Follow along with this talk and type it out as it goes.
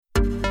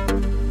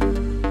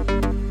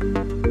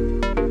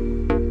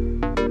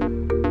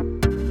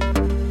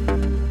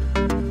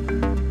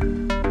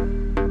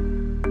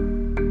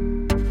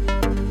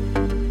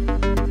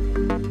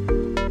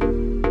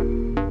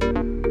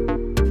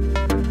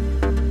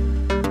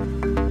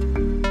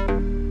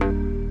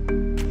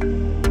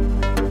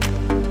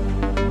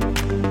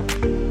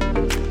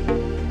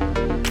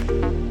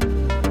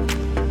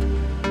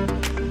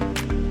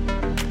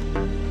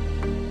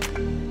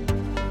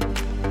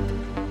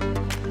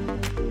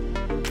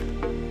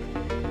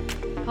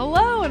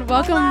Hello and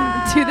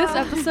welcome to this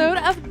episode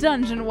of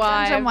Dungeon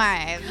Wives. Dungeon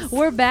Wives.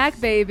 We're back,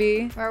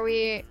 baby. Where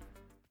we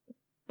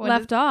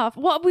left off.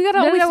 Well, we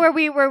gotta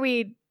where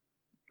we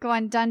go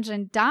on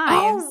Dungeon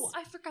Dives. Oh,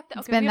 I forgot that.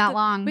 It's been that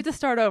long. We have to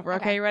start over.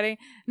 Okay, you ready?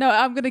 No,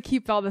 I'm gonna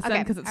keep all this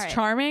in because it's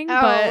charming.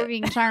 Oh, but we're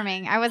being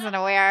charming. I wasn't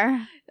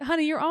aware.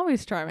 Honey, you're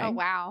always charming. Oh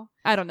wow.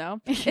 I don't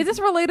know. Is this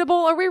relatable?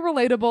 Are we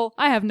relatable?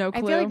 I have no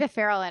clue. I feel like the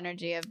feral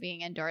energy of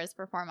being indoors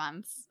for 4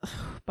 months,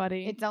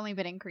 buddy. It's only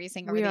been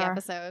increasing over the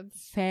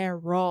episodes.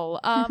 Feral.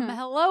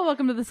 Hello,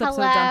 welcome to this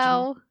episode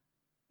Hello. of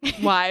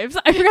Dungeon Wives.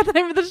 I forgot the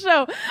name of the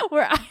show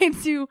where I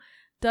do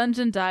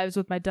dungeon dives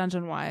with my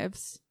dungeon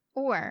wives,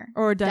 or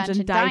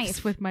dungeon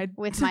dives with my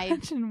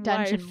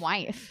dungeon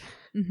wife.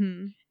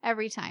 Mm-hmm.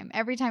 Every time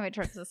it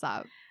trips us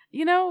up.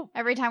 You know,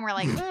 every time we're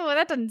like, "Oh,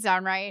 that doesn't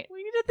sound right."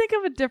 We need to think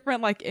of a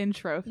different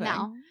intro thing.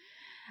 No.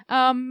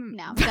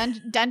 No.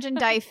 Dungeon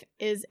Dive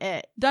is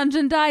it.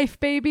 Dungeon Dive,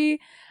 baby.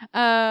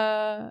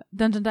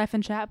 Dungeon Dive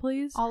in chat,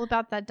 please. All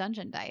about that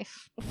Dungeon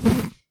Dive.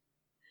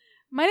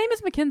 My name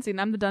is Mackenzie, and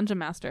I'm the Dungeon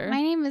Master.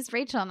 My name is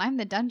Rachel, and I'm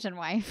the Dungeon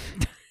Wife.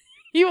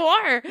 You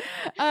are.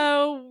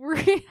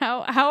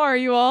 How are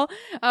you all?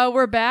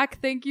 We're back.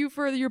 Thank you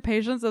for your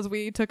patience as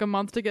we took a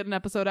month to get an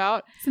episode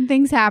out. Some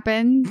things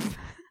happened.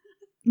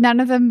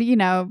 None of them,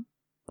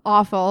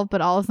 awful,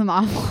 but all of them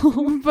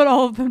awful. But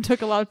all of them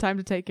took a lot of time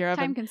to take care of.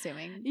 Time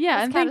consuming.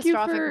 Yeah, and thank you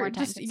for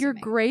just your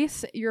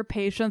grace, your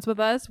patience with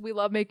us. We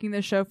love making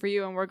this show for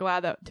you, and we're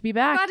glad to be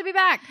back. Glad to be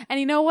back. And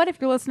you know what? If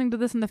you're listening to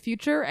this in the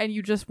future and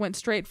you just went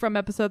straight from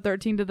episode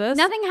 13 to this,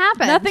 nothing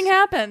happened. Nothing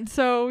happened.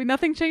 So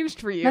nothing changed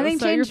for you. Nothing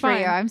changed for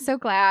you. I'm so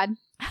glad.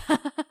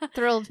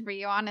 Thrilled for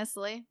you,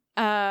 honestly.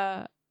 We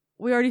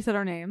already said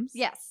our names.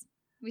 Yes.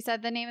 We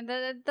said the name of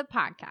the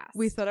podcast.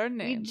 We said our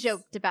names. We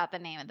joked about the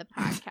name of the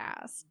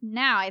podcast.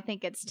 Now I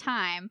think it's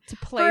time to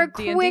play for a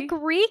D&D. quick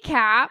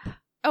recap.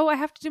 Oh, I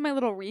have to do my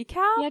little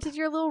recap? Yeah, to do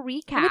your little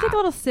recap. Let me take a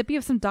little sippy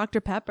of some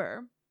Dr.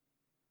 Pepper.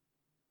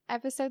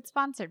 Episode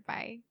sponsored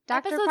by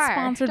Dr.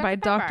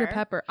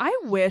 Pepper. I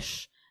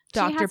wish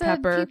Dr.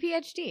 Pepper a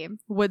PhD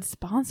would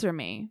sponsor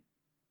me.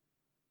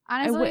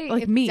 Honestly,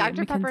 if me,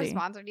 Dr. Pepper Mackenzie.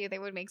 sponsored you, they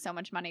would make so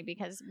much money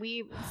because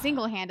we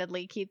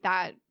single-handedly keep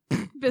that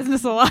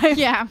business alive.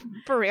 Yeah,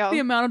 for real. The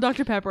amount of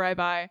Dr. Pepper I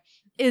buy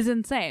is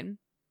insane.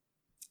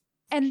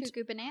 And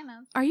Cuckoo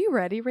bananas. Are you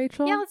ready,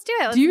 Rachel? Yeah, let's do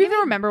it. Do you even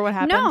remember what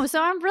happened? No,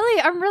 so I'm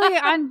really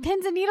on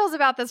pins and needles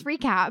about this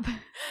recap.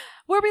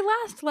 Where we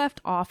last left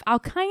off,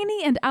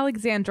 Alkyne and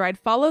Alexandride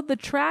followed the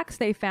tracks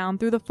they found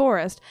through the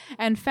forest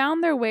and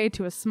found their way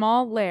to a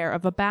small lair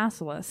of a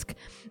basilisk.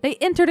 They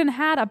entered and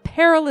had a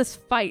perilous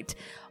fight.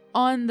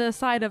 On the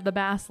side of the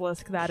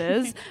basilisk, that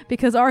is,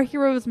 because our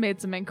heroes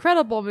made some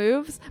incredible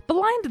moves,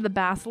 blinded the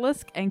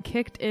basilisk, and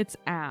kicked its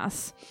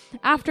ass.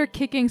 After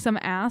kicking some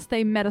ass,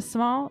 they met a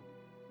small...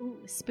 Ooh,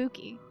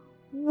 spooky.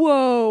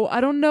 Whoa,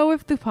 I don't know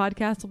if the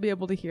podcast will be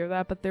able to hear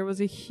that, but there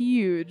was a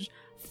huge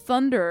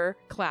thunder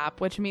clap,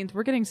 which means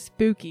we're getting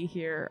spooky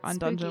here on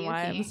Dungeon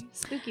Wives.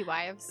 Spooky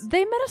Wives.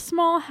 They met a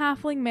small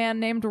halfling man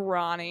named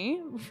Ronnie,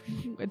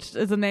 which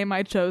is a name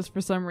I chose for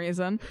some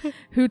reason,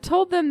 who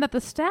told them that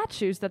the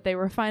statues that they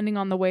were finding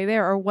on the way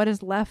there are what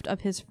is left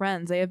of his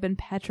friends. They have been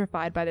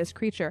petrified by this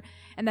creature,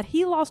 and that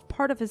he lost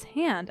part of his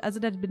hand as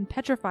it had been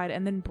petrified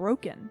and then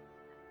broken.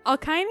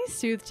 Alkyne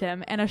soothed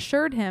him and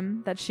assured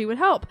him that she would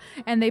help,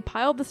 and they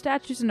piled the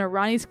statues into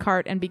Ronnie's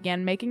cart and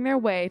began making their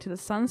way to the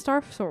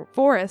Sunstar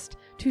Forest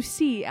to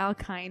see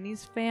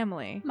Alkyne's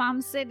family.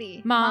 Mom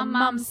City.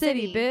 Mom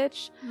City,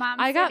 bitch.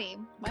 I got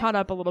caught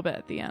up a little bit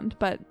at the end,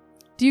 but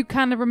do you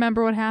kind of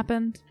remember what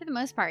happened? For the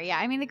most part, yeah.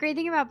 I mean, the great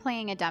thing about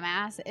playing a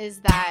dumbass is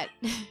that...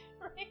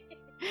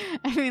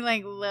 I mean,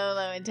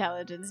 low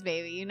intelligence,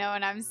 baby. You know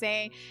what I'm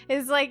saying?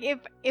 It's like if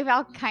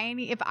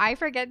I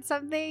forget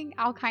something,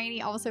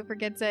 Alkyne also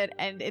forgets it,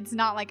 and it's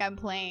not like I'm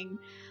playing,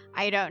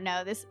 I don't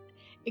know, this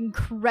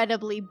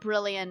incredibly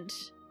brilliant,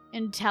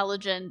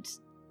 intelligent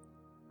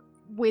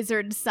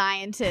wizard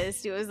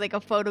scientist who has a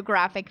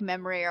photographic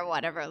memory or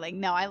whatever.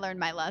 No, I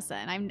learned my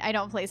lesson. I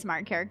don't play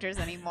smart characters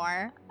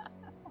anymore.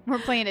 We're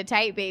playing it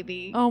tight,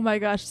 baby. Oh my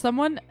gosh!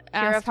 Someone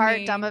asked Pure of heart,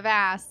 me, dumb of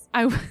ass.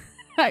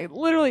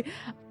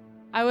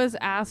 I was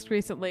asked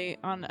recently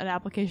on an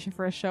application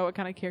for a show what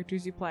kind of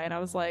characters you play, and I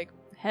was like,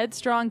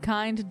 headstrong,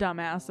 kind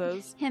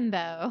dumbasses.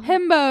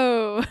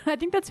 Himbo. I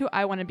think that's who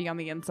I want to be on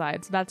the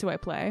inside, so that's who I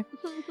play.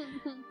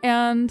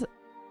 And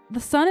the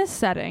sun is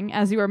setting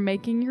as you are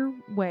making your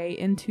way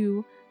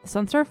into the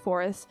Sunstar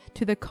Forest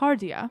to the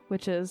Cardia,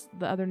 which is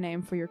the other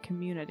name for your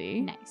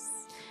community. Nice.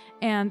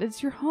 And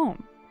it's your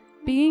home.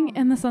 Being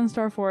in the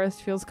Sunstar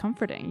Forest feels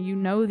comforting. You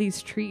know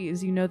these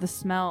trees, you know the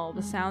smell,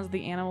 the sounds of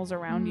the animals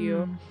around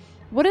you.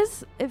 What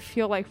does it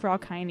feel like for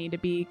Alkyne to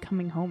be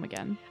coming home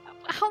again?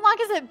 How long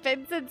has it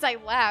been since I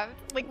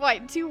left?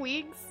 2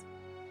 weeks?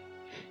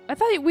 I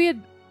thought we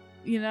had,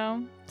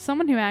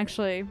 someone who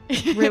actually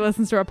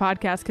re-listens to our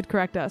podcast could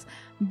correct us.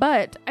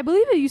 But I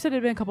believe that you said it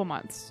had been a couple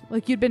months.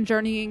 You'd been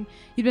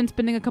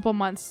spending a couple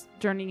months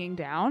journeying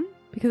down,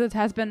 because it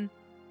has been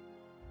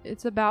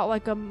It's about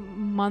like a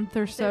month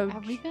or so.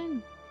 Have we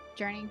been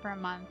journeying for a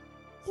month?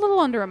 A little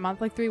under a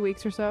month, like 3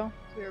 weeks or so.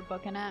 We were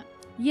booking it.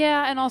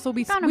 Yeah, and also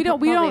we don't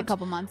a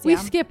couple months. We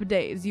skip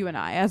days, you and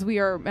I, as we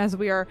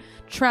are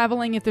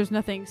traveling. If there's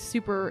nothing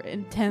super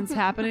intense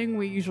happening,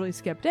 we usually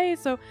skip days.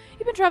 So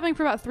you've been traveling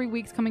for about 3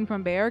 weeks, coming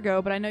from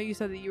Bayergo, but I know you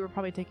said that you were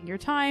probably taking your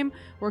time,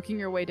 working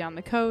your way down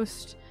the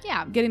coast.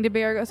 Yeah, getting to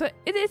Bayergo. So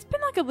it's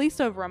been like at least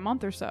over a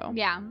month or so.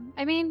 Yeah,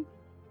 I mean,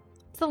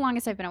 it's the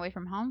longest I've been away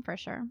from home for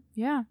sure.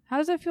 Yeah, how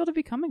does it feel to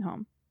be coming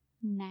home?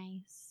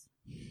 Nice.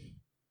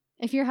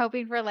 If you're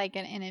hoping for like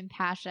an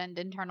impassioned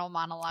internal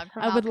monologue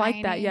from I would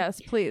like that.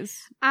 Yes,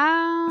 please.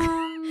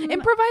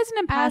 Improvise an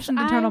impassioned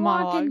internal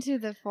monologue. I walk into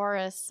the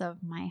forests of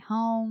my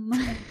home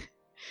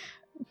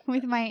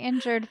with my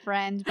injured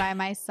friend by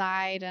my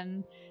side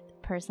and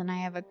the person I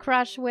have a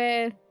crush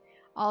with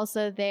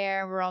also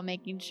there. We're all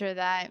making sure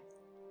that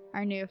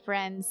our new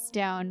friends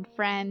don't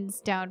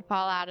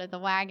fall out of the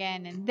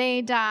wagon and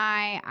they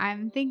die.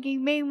 I'm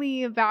thinking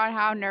mainly about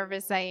how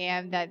nervous I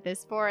am that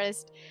this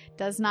forest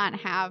does not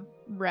have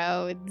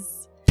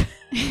roads.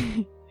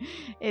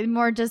 It's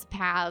more just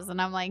paths,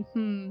 and I'm like,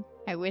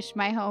 I wish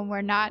my home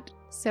were not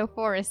so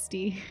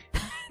foresty.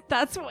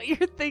 That's what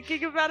you're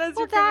thinking about as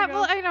you're coming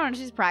home? I don't know.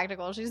 She's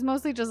practical. She's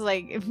mostly just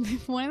like,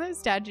 if one of those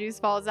statues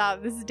falls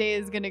out, this day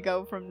is gonna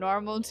go from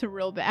normal to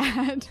real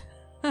bad.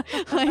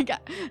 like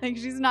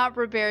she's not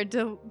prepared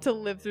to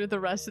live through the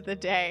rest of the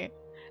day,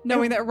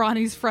 knowing that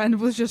Ronnie's friend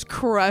was just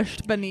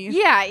crushed beneath.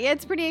 Yeah,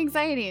 it's pretty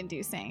anxiety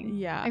inducing.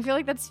 Yeah, I feel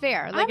like that's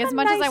fair. Like, as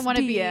much as I want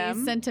to be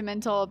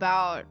sentimental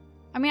about,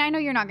 I mean, I know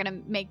you're not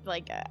gonna make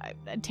like a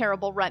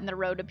terrible rut in the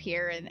road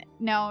appear, and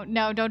no,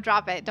 don't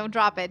drop it, don't.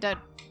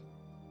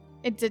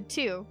 It's a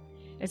 2.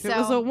 If it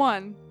was a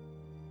 1,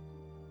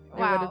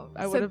 wow,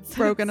 I would have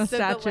broken a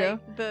statue.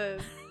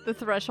 The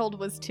threshold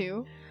was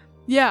 2.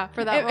 Yeah,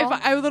 for that roll?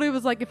 If I literally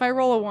was like, if I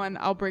roll a 1,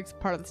 I'll break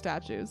part of the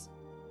statues.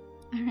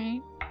 All right.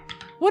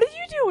 What are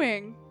you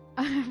doing?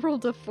 I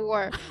rolled a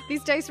 4.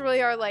 These dice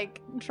really are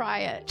like, try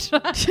it.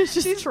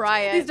 Just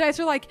try it. These dice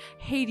are like,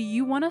 hey, do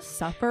you want to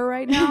suffer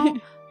right now?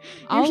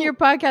 Your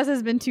podcast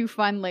has been too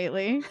fun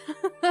lately.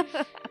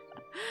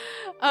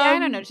 I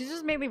don't know. She's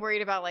just mainly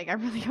worried about, like, I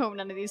really hope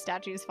none of these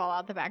statues fall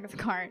out the back of the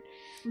cart.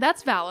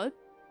 That's valid.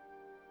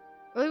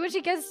 Well, when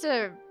she gets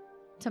to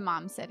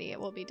Mom City, it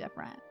will be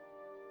different.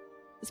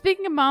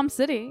 Speaking of Mom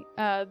City,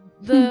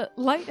 the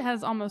light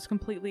has almost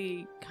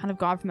completely kind of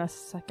gone from the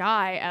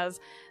sky as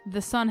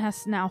the sun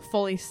has now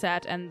fully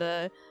set and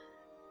the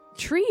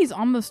trees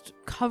almost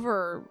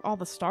cover all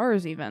the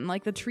stars even.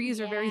 Like, the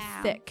trees are very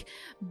thick,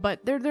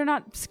 but they're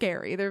not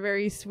scary. They're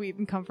very sweet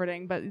and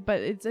comforting, but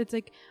it's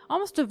like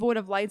almost devoid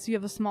of light, so you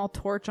have a small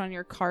torch on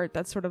your cart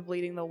that's sort of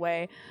leading the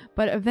way.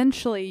 But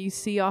eventually you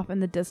see off in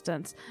the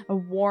distance a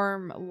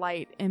warm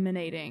light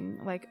emanating,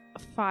 like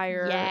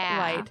fire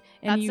light.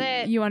 And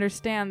you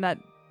understand that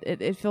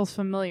it feels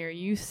familiar.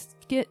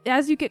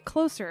 As you get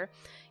closer,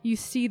 you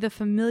see the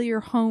familiar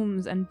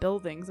homes and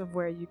buildings of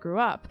where you grew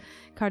up.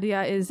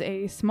 Cardia is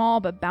a small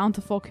but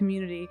bountiful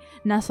community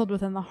nestled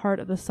within the heart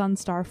of the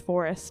Sunstar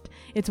Forest.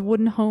 Its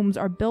wooden homes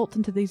are built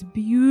into these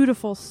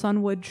beautiful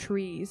sunwood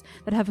trees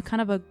that have a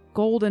kind of a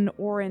golden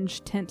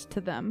orange tint to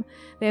them.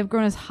 They have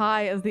grown as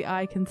high as the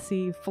eye can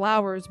see,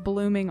 flowers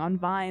blooming on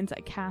vines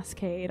that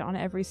cascade on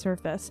every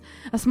surface.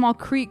 A small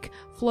creek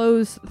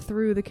flows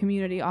through the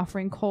community,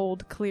 offering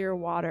cold, clear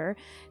water.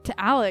 To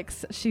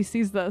Alex, she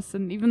sees this,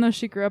 and even though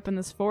she grew up in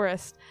this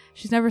forest,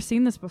 she's never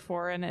seen this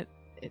before, and it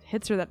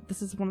hits her that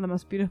this is one of the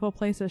most beautiful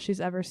places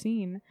she's ever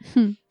seen.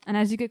 And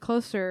as you get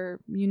closer,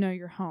 you know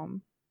you're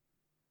home.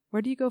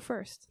 Where do you go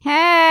first?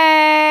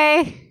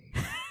 Hey!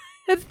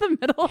 It's the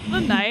middle of the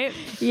night.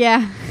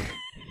 Yeah.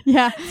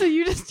 So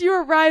you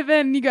arrive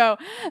in and you go,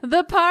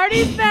 the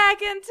party's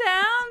back in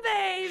town,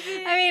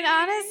 baby. I mean,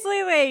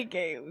 honestly, like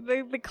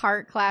the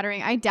cart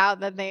clattering, I doubt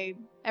that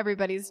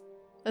everybody's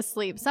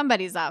asleep.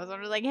 Somebody's up. So I'm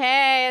just like,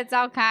 hey, it's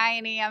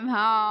Alkaini, I'm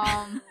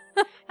home.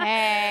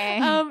 Hey.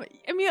 I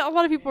mean, a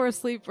lot of people are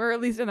asleep, or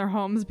at least in their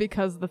homes,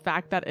 because of the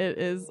fact that it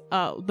is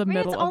the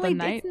middle of the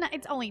night.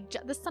 It's only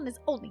the sun is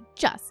only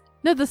just.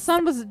 No, the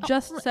sun was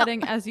just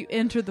setting as you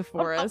entered the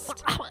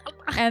forest,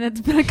 and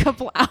it's been a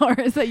couple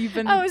hours that you've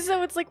been. Oh,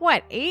 so it's like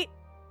what, 8?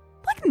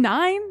 Like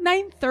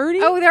 9:30.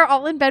 Oh, they're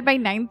all in bed by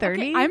 9:30.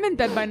 Okay, I'm in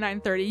bed by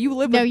 9:30. You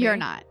live with me. No, you're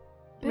not.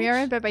 Bitch. We are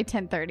in bed by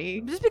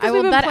 10:30. Just because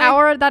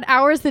that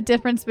hour is the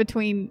difference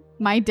between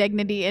my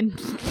dignity and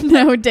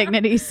no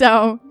dignity.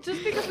 So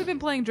just because we've been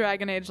playing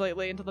Dragon Age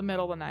lately into the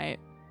middle of the night.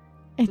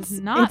 It's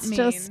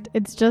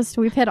just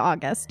we've hit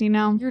August, you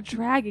know. You're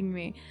dragging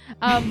me.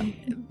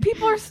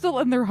 People are still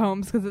in their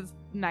homes because it's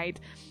night.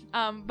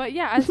 But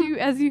yeah,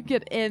 as you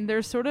get in,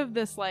 there's sort of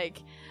this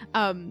like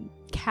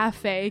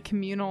cafe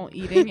communal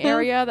eating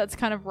area that's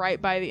kind of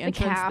right by the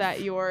entrance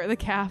that you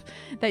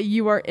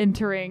are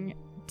entering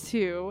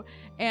to,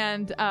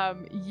 and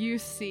you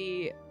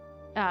see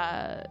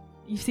Nyx,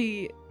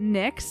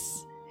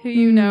 who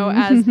you know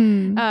as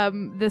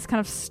this kind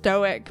of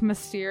stoic,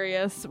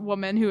 mysterious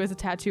woman who is a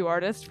tattoo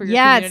artist for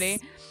your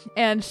community.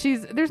 And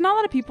there's not a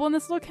lot of people in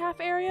this little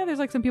cafe area. There's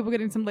like some people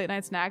getting some late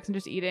night snacks and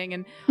just eating,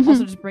 and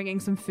also just bringing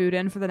some food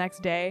in for the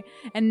next day.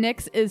 And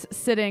Nyx is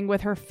sitting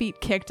with her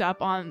feet kicked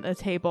up on the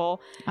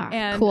table.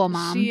 And cool,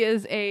 Mom. She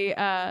is a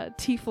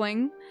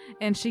tiefling,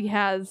 and she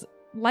has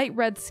light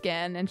red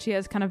skin, and she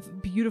has kind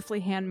of beautifully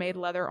handmade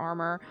leather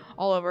armor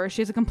all over.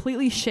 She has a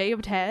completely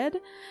shaved head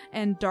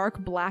and dark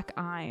black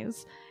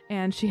eyes,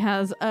 and she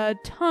has a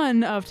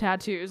ton of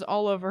tattoos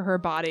all over her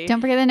body.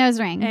 Don't forget the nose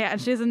ring. Yeah,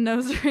 she has a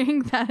nose ring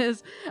that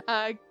is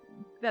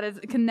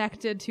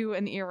connected to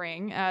an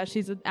earring.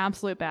 She's an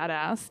absolute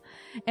badass,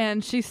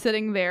 and she's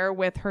sitting there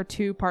with her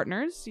two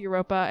partners,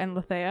 Europa and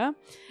Lethea,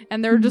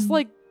 and they're just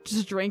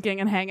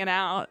drinking and hanging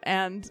out.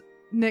 And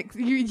Nyx,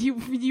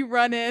 you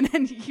run in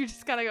and you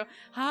just kind of go,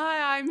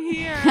 "Hi, I'm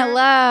here." Hello.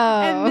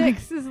 And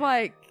Nyx is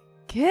like,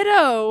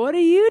 "Kiddo, what are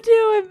you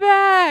doing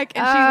back?"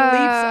 And she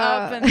leaps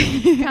up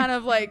and kind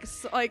of like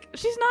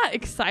she's not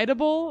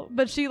excitable,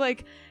 but she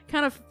like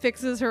kind of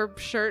fixes her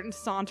shirt and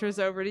saunters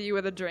over to you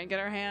with a drink in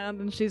her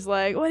hand, and she's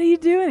like, "What are you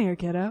doing here,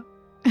 kiddo?"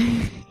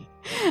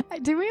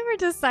 Did we ever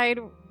decide?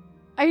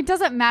 It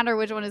doesn't matter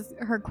which one is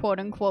her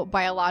quote-unquote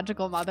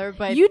biological mother,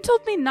 but you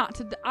told me not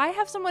to. I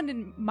have someone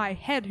in my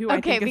head who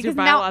I think is your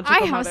biological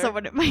mother. I have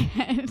someone in my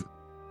head.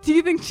 Do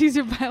you think she's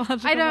your biological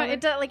mother? I don't.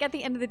 It does, like at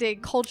the end of the day,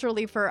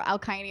 culturally for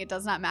Alkaine, it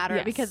does not matter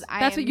because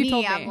that's what you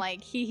told me. I'm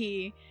like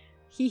hee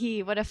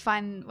hee. What a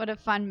fun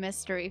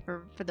mystery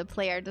for the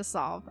player to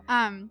solve.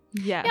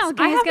 Yes, yeah,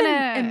 I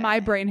have in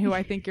my brain who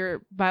I think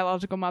your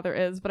biological mother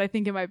is, but I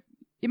think it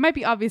might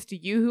be obvious to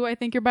you who I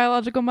think your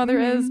biological mother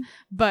is,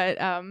 but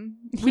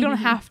we don't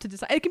have to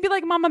decide. It can be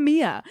like Mamma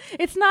Mia.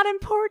 It's not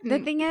important. The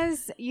thing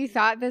is, you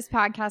thought this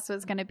podcast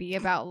was going to be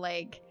about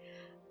like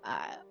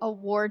a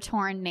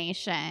war-torn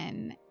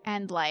nation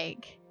and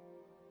like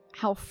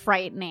how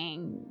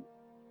frightening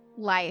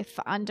life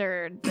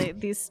under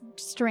these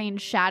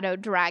strange shadow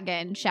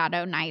dragon,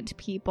 shadow knight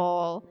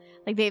people.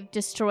 Like they've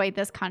destroyed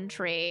this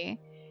country.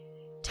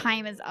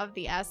 Time is of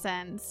the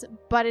essence,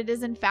 but it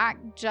is in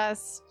fact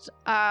just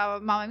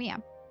Mamma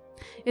Mia.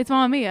 It's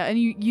Mamma Mia, and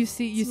you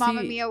see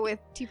Mamma Mia with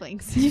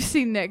tieflings. You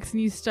see Nyx,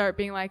 and you start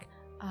being like,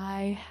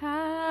 "I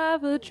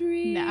have a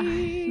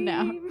dream."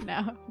 No.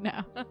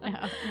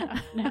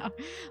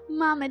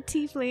 Mama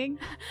tiefling,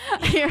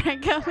 here I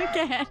go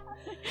again.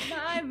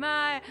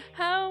 My,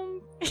 how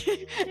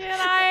can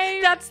I?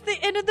 That's the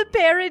end of the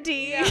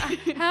parody. Yeah.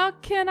 How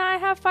can I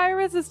have fire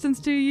resistance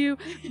to you,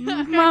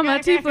 Mama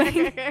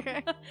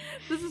tiefling?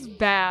 This is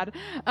bad.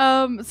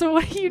 So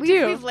what do you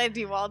do? We've led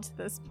you all to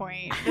this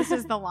point. This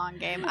is the long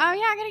game. Oh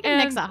yeah, I'm gonna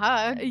give Nyx a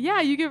hug.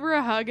 Yeah, you give her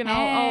a hug, and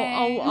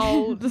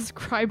I'll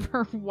describe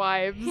her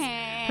wives,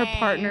 her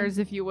partners,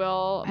 if you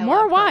will.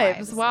 More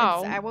wives.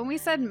 Wow. When we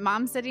said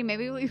Mom City,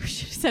 maybe we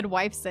should have said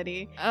Wife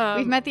City.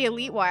 We've met the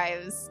elite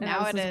wives.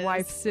 Now it is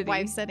Wife City.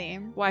 Wife City.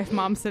 Wife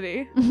Mom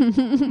City.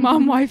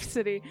 Mom Wife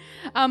City.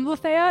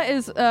 Lethea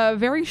is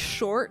very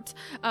short,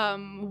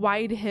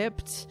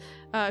 wide-hipped,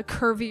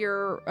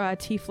 curvier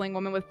tiefling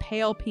woman with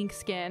pale pink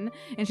skin,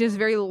 and she has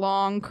very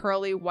long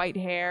curly white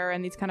hair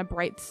and these kind of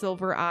bright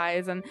silver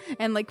eyes and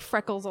like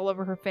freckles all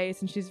over her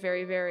face, and she's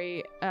very,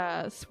 very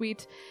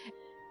sweet.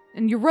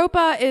 And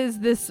Europa is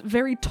this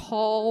very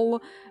tall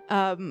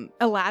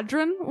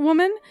Eladrin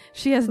woman.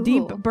 She has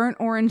deep burnt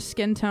orange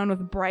skin tone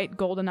with bright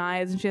golden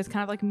eyes, and she has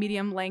kind of like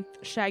medium length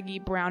shaggy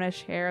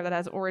brownish hair that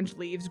has orange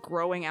leaves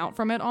growing out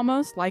from it,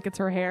 almost like it's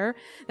her hair,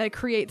 that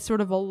creates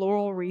sort of a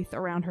laurel wreath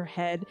around her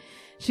head.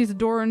 She's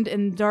adorned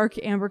in dark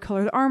amber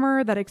colored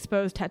armor that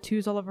expose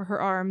tattoos all over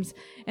her arms,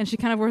 and she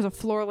kind of wears a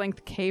floor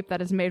length cape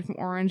that is made from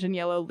orange and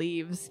yellow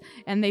leaves,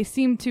 and they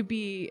seem to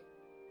be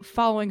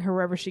following her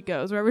wherever she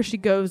goes. Wherever she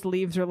goes,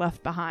 leaves are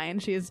left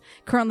behind. She is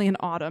currently in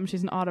autumn.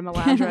 She's an autumn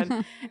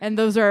Eladrin. And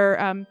those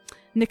are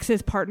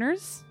Nyx's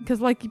partners.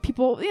 Because like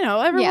people,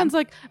 everyone's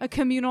like a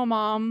communal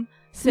mom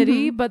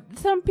city, but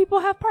some people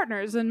have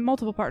partners and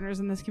multiple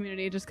partners in this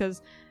community just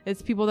because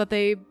it's people that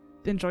they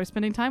enjoy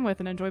spending time with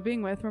and enjoy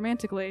being with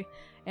romantically.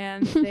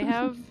 And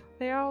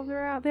they all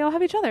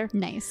have each other.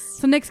 Nice.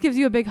 So Nyx gives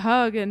you a big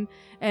hug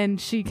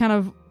and she kind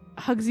of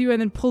hugs you and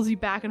then pulls you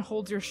back and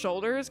holds your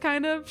shoulders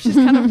kind of. She's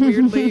kind of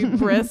weirdly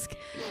brisk.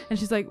 And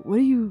she's like, what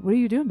are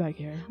you doing back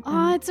here?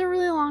 It's a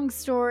really long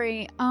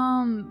story.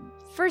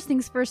 First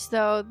things first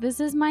though,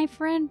 this is my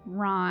friend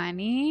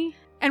Ronnie.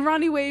 And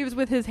Ronnie waves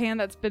with his hand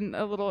that's been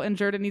a little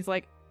injured, and he's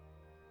like,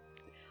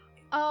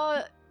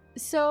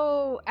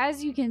 so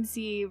as you can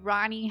see,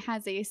 Ronnie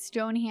has a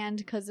stone hand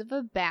because of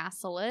a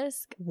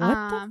basilisk.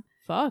 What the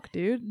fuck,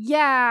 dude?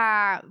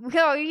 Yeah.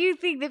 Well, you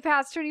think the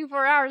past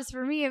 24 hours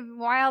for me a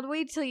wild.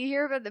 Wait till you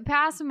hear about the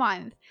past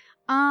month.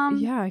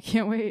 Yeah, I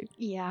can't wait.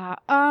 Yeah.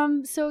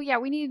 So yeah,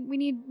 we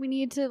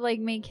need to like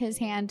make his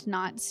hand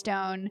not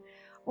stone,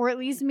 or at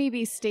least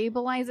maybe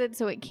stabilize it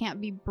so it can't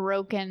be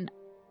broken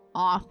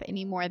off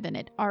any more than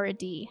it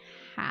already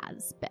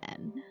has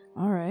been.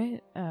 All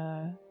right.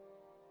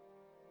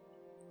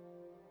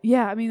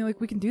 Yeah, I mean,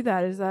 like we can do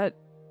that. Is that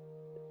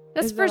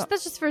That's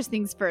just first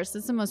things first.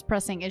 It's the most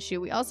pressing issue.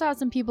 We also have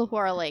some people who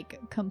are like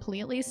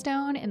completely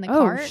stoned in the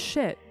cart. Oh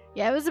shit.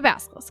 Yeah, it was a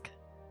basilisk.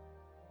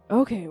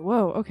 Okay,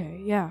 whoa,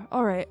 okay, yeah.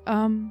 All right.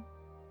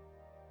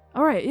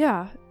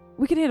 Yeah.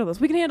 We can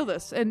handle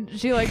this. And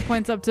she like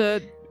points up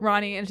to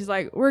Ronnie and she's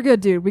like, "We're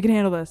good, dude. We can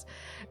handle this."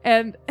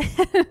 And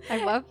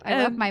I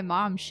love my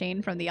mom,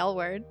 Shane from the L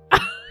Word.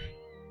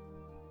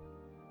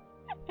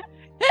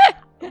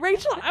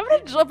 Rachel, I'm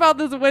gonna jump out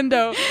this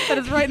window that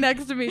is right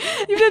next to me.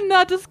 You did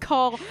not just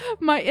call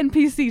my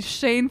NPC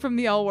Shane from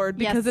the L Word,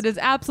 because it is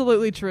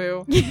absolutely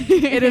true.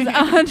 It is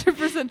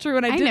 100% true,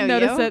 and I didn't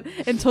notice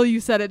it until you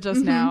said it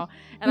just now.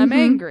 And I'm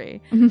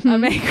angry.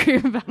 I'm angry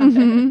about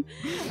it.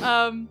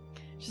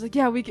 She's like,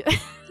 yeah, we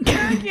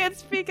can't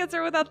speak as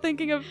her without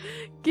thinking of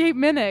Kate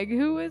Minnick,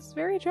 who is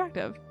very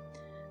attractive.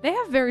 They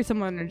have very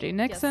similar energy.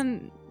 Nix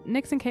and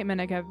Kate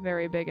Minnick have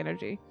very big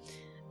energy.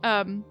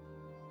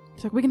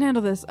 She's like, we can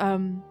handle this.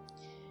 Have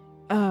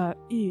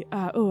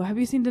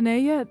you seen Danae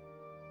yet?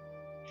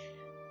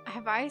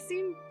 Have I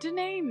seen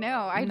Danae?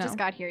 No, I just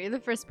got here. You're the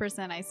first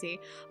person I see.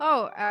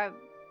 Oh,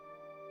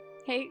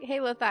 hey,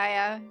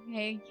 Lithia.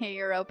 Hey,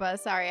 Europa.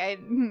 Sorry, I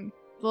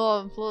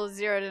little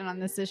zeroed in on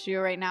this issue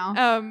right now.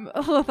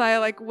 Lithia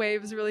like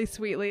waves really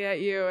sweetly at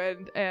you,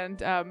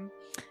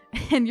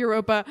 and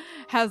Europa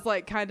has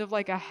like kind of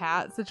like a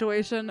hat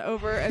situation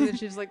over, and then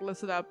she just like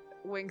lifts it up,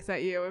 winks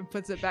at you, and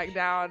puts it back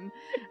down.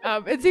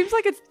 It seems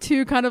like it's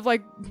two kind of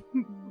like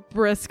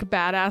brisk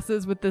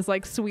badasses with this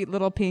like sweet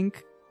little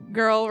pink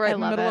girl right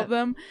in the middle of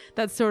them.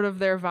 That's sort of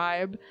their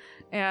vibe.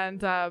 And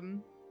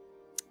the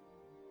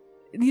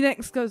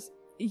next goes,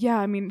 yeah,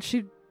 I mean,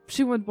 she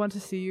would want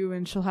to see you,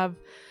 and she'll have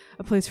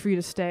a place for you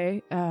to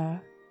stay.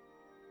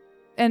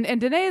 And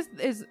Danae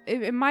is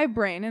in my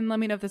brain, and let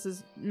me know if this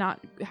is not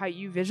how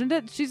you visioned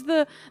it. She's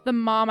the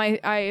mom I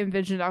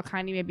envisioned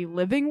Alkindi maybe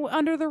living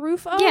under the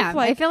roof of. Yeah,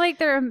 like, I feel like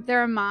there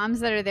are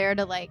moms that are there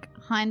to like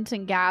hunt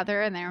and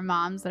gather, and there are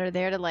moms that are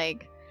there to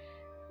like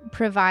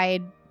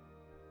provide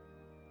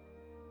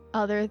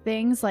other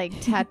things like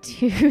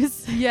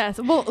tattoos. Yes.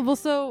 Well.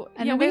 So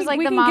and then there's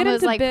like the mom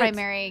who's like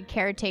primary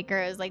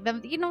caretakers, like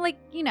them.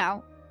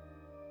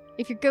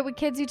 If you're good with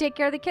kids, you take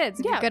care of the kids.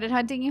 If you're good at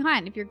hunting, you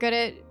hunt. If you're good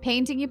at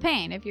painting, you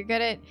paint. If you're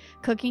good at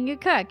cooking, you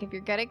cook. If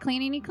you're good at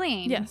cleaning, you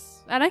clean.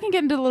 Yes. And I can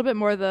get into a little bit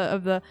more of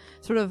the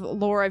sort of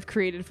lore I've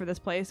created for this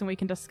place, and we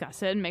can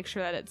discuss it and make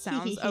sure that it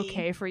sounds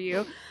okay for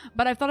you.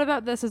 But I've thought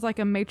about this as like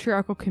a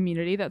matriarchal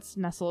community that's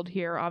nestled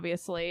here,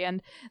 obviously.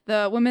 And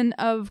the women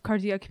of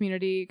Cardia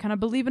community kind of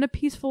believe in a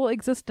peaceful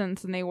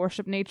existence, and they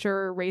worship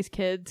nature, raise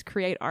kids,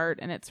 create art,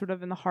 and it's sort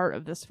of in the heart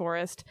of this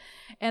forest.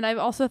 And I've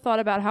also thought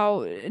about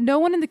how no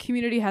one in the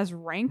community has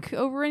rank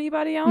over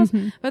anybody else,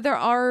 but there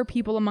are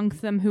people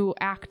amongst them who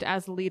act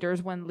as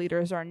leaders when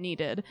leaders are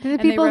needed. They're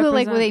the people who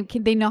like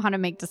they know how to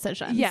make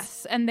decisions.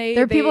 Yes, and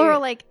there are people who are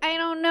like, I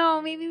don't know,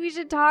 maybe we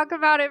should talk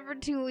about it for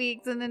 2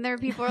 weeks, and then there are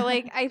people who are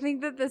like, I think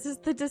that this is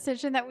the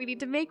decision that we need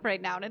to make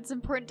right now, and it's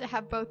important to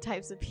have both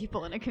types of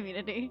people in a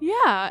community.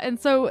 Yeah, and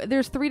so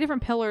there's 3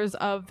 different pillars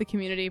of the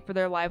community for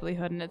their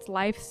livelihood, and it's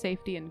life,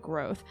 safety, and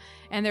growth.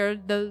 And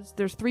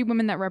there's 3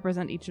 women that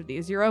represent each of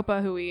these.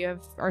 Europa, who we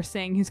are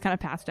saying who's kind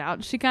of passed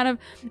out, she kind of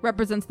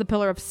represents the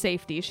pillar of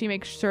safety. She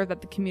makes sure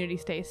that the community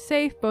stays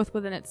safe, both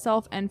within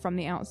itself and from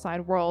the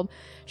outside world.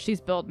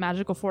 She's built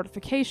magical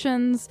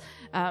fortifications.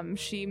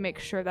 She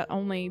makes sure that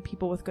only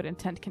people with good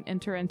intent can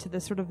enter into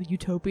this sort of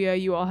utopia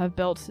you all have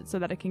built so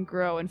that it can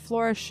grow and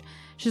flourish.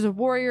 She's a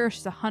warrior.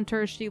 She's a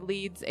hunter. She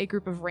leads a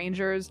group of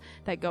rangers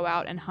that go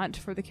out and hunt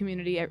for the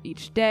community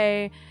each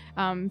day.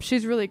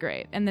 She's really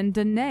great. And then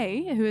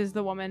Danae, who is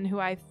the woman who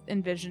I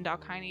envisioned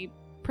Alkindi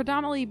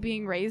predominantly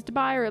being raised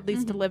by, or at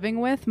least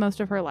living with most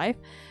of her life.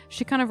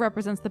 She kind of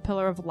represents the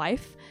pillar of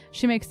life.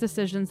 She makes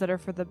decisions that are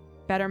for the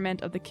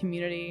betterment of the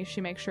community.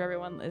 She makes sure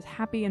everyone is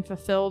happy and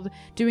fulfilled,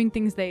 doing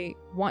things they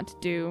want to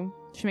do.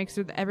 She makes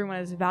sure that everyone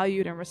is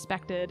valued and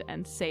respected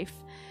and safe.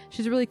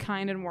 She's a really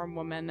kind and warm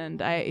woman, and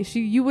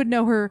you would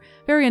know her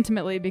very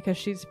intimately because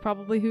she's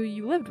probably who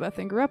you lived with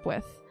and grew up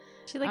with.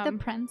 She's like the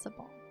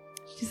principal.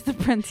 She's the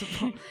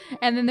principal.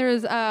 And then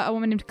there's a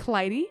woman named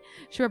Clyde.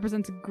 She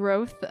represents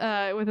growth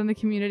within the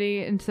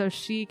community. And so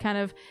she kind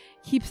of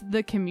keeps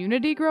the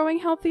community growing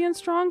healthy and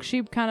strong.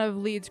 She kind of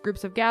leads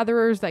groups of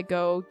gatherers that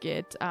go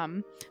get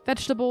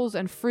vegetables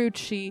and fruit.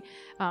 She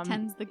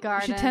tends the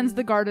garden. She tends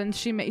the gardens.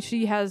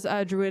 She has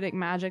druidic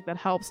magic that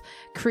helps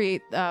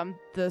create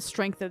the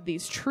strength of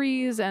these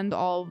trees and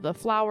all the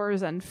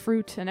flowers and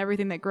fruit and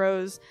everything that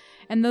grows.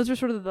 And those are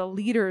sort of the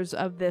leaders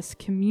of this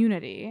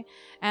community.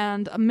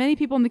 And many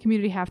people in the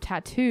community have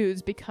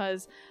tattoos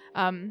because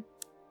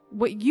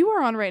what you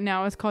are on right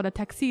now is called a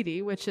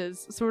taxidi, which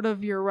is sort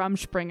of your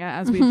Rumspringa,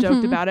 as we've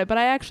joked about it, but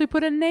I actually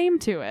put a name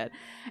to it.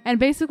 And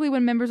basically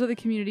when members of the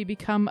community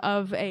become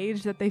of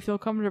age that they feel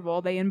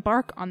comfortable, they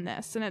embark on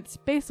this. And it's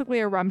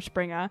basically a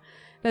Rumspringa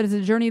that is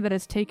a journey that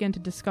is taken to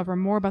discover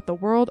more about the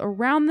world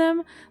around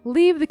them,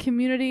 leave the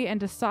community, and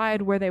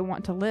decide where they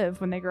want to live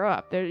when they grow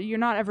up. You're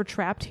not ever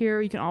trapped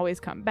here. You can always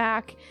come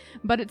back.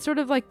 But it sort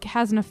of like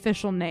has an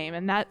official name,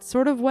 and that's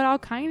sort of what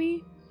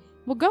Alkindi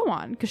will go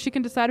on, because she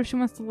can decide if she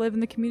wants to live in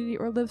the community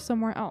or live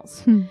somewhere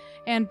else.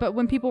 But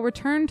when people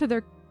return to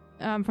their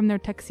from their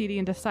Tuxedo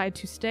and decide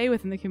to stay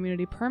within the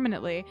community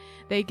permanently,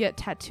 they get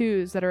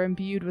tattoos that are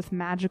imbued with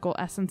magical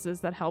essences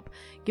that help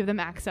give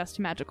them access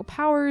to magical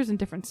powers and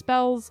different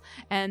spells.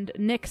 And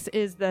Nyx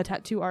is the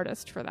tattoo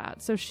artist for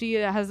that. So she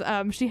has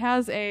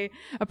a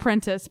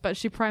apprentice, but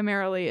she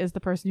primarily is the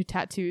person who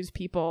tattoos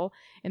people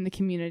in the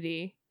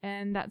community,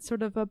 and that's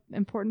sort of an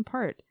important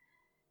part.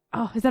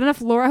 Oh, is that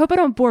enough lore? I hope I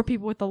don't bore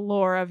people with the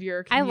lore of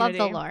your community. I love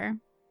the lore.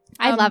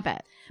 I love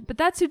it. But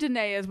that's who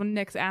Danae is when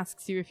Nyx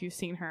asks you if you've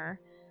seen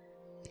her.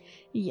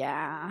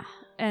 Yeah.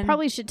 And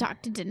probably should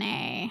talk to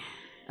Danae.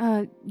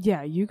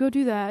 Yeah, you go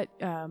do that.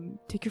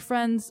 Take your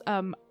friends.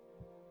 And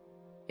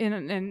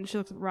she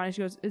looks at Ronnie.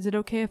 She goes, "Is it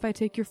okay if I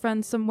take your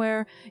friends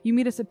somewhere? You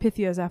meet us at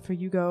Pythia's after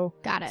you go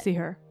see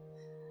her."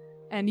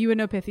 And you would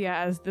know Pythia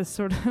as this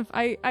sort of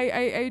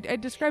I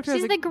described her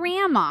She's as the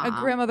grandma. a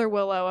grandmother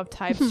Willow of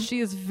types. She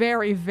is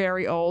very,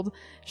 very old.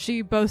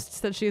 She boasts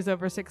that she is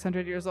over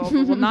 600 years old,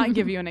 but will not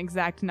give you an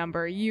exact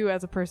number. You,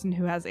 as a person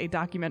who has a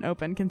document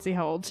open, can see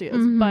how old she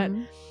is. But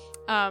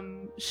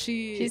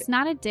she's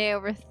not a day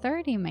over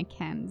 30,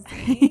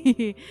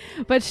 Mackenzie.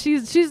 But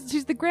she's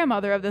the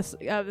grandmother of this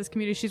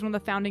community. She's one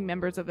of the founding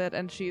members of it,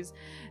 and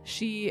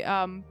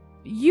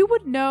you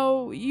would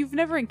know, you've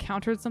never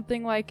encountered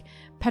something like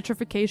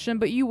petrification,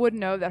 but you would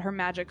know that her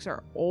magics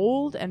are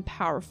old and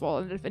powerful,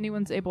 and if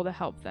anyone's able to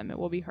help them, it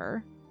will be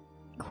her.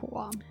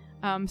 Cool.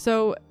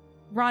 So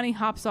Ronnie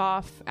hops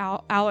off.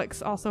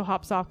 Alex also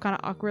hops off kind of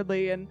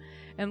awkwardly and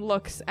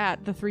looks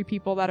at the three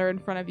people that are in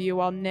front of you,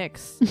 while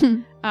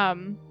Nyx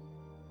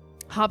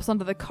hops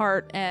onto the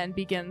cart and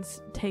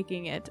begins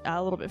taking it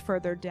a little bit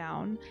further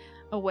down,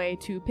 away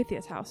to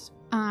Pythia's house.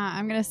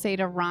 I'm going to say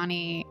to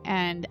Ronnie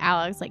and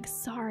Alex, like,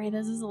 sorry,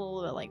 this is a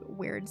little bit, like,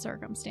 weird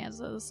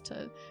circumstances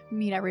to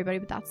meet everybody,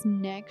 but that's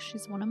Nyx.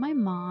 She's one of my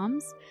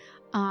moms.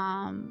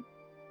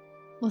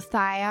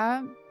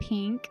 Lithia,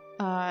 Pink,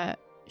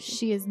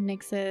 she is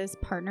Nyx's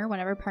partner.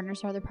 Whenever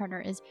partners are, their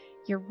partner is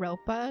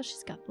Europa.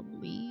 She's got the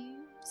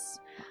leaves.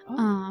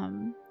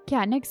 Oh.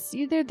 Yeah,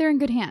 Nyx, they're in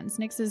good hands.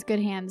 Nyx is good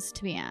hands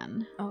to be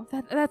in. Oh,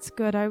 that's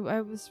good. I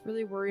was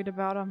really worried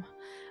about him.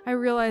 I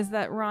realized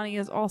that Ronnie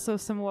is also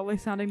similarly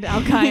sounding to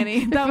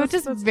Alkyone. That was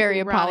just very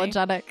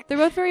apologetic. They're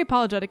both very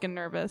apologetic and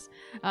nervous.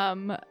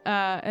 And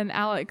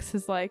Alex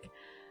is like,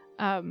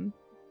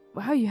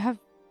 wow, you have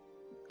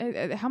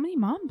how many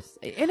moms?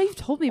 I know you've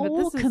told me, but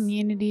this is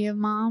community of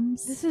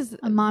moms. This is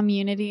a mom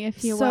unity,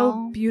 if you will.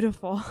 So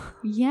beautiful.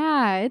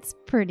 Yeah, it's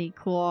pretty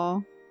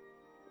cool.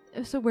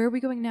 So where are we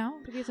going now?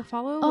 Do we have to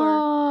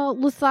follow?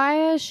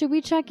 Lithia, should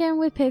we check in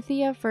with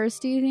Pythia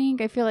first, do you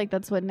think? I feel like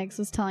that's what Nyx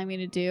was telling me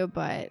to do,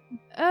 but...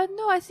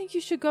 No, I think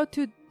you should go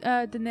to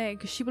Danae,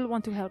 because she will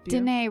want to help you.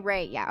 Danae,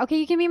 right, yeah. Okay,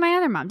 you can meet my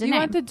other mom, Danae. Do you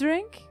want a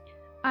drink?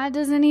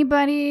 Does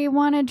anybody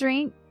want a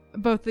drink?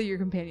 Both of your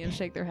companions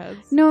shake their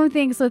heads. No,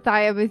 thanks,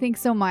 Lithia, but thanks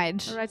so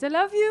much. All right, I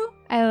love you.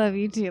 I love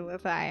you too,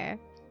 Lithia.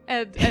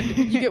 And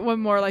you get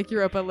one more, like,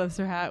 Europa lifts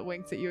her hat,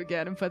 winks at you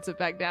again, and puts it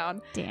back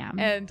down. Damn.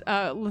 And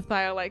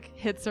Lithia, like,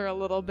 hits her a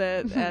little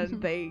bit,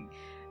 and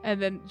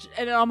then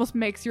it almost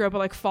makes Europa,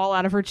 like, fall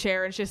out of her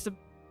chair, and she has to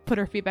put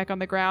her feet back on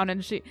the ground,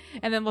 and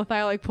then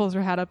Lithia, like, pulls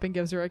her hat up and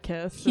gives her a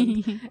kiss,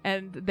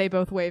 and they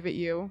both wave at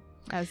you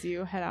as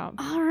you head out.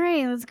 All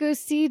right, let's go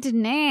see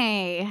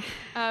Danae.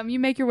 You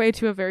make your way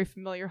to a very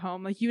familiar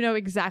home. Like, you know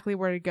exactly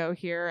where to go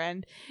here.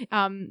 And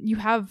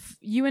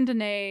you and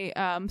Danae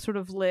sort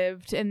of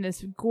lived in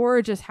this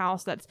gorgeous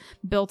house that's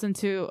built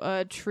into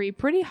a tree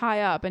pretty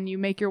high up. And you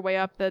make your way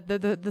up.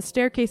 The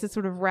staircases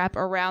sort of wrap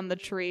around the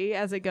tree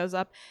as it goes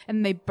up,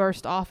 and they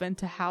burst off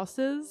into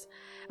houses.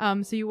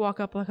 So you walk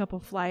up a couple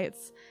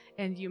flights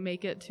and you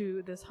make it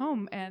to this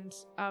home. And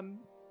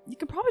you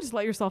can probably just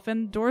let yourself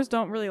in. Doors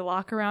don't really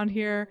lock around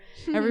here.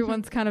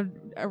 Everyone's kind of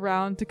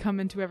around to come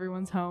into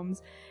everyone's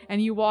homes.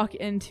 And you walk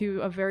into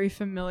a very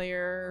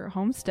familiar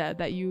homestead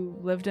that you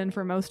lived in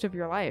for most of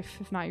your life,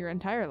 if not your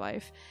entire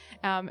life.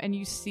 And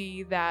you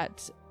see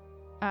that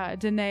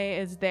Danae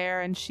is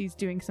there, and she's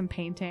doing some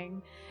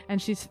painting,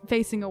 and she's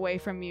facing away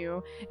from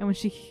you. And when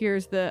she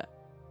hears the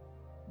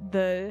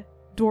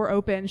door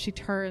open, she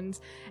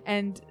turns,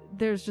 and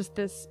there's just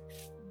this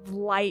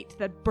light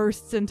that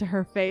bursts into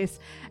her face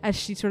as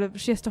she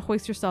has to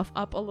hoist herself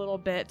up a little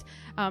bit,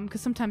 because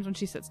sometimes when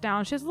she sits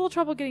down she has a little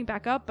trouble getting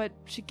back up, but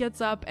she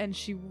gets up and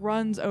she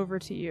runs over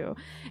to you.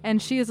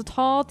 And she is a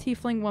tall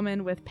tiefling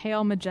woman with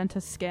pale magenta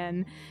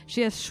skin.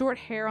 She has short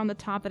hair on the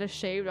top that is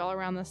shaved all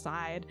around the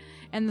side,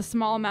 and the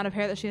small amount of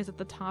hair that she has at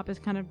the top is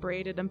kind of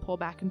braided and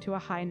pulled back into a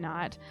high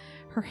knot.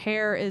 Her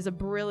hair is a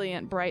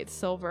brilliant bright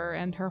silver,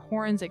 and her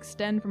horns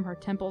extend from her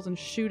temples and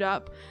shoot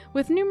up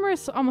with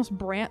numerous almost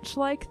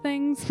branch-like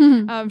things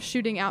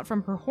shooting out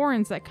from her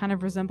horns that kind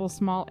of resemble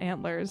small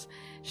antlers.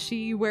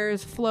 She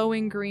wears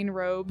flowing green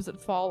robes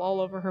that fall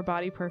all over her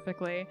body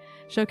perfectly,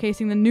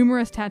 showcasing the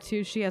numerous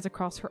tattoos she has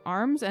across her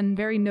arms and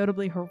very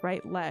notably her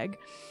right leg.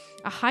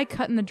 A high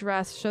cut in the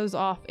dress shows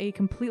off a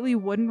completely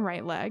wooden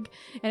right leg,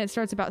 and it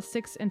starts about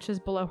 6 inches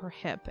below her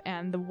hip,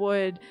 and the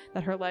wood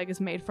that her leg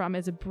is made from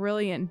is a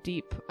brilliant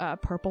deep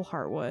purple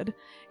heartwood,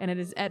 and it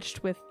is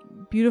etched with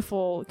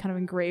beautiful kind of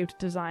engraved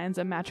designs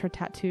that match her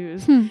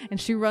tattoos.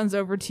 And she runs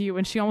over to you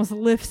and she almost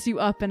lifts you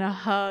up in a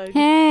hug.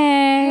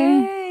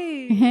 Hey!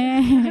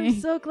 I'm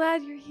so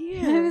glad you're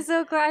here. I'm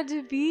so glad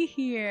to be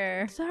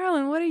here.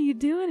 Darling, what are you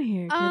doing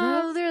here, kiddo?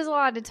 Oh, there's a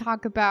lot to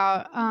talk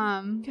about.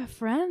 You got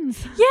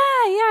friends. Yeah,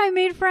 I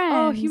made friends.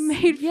 Oh, you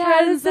made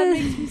friends. That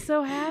makes me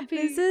so happy.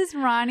 This is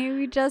Ronnie.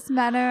 We just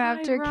met her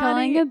after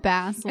killing a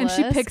basilisk. And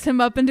she picks him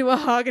up into a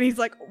hug, and he's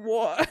like,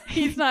 what?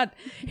 He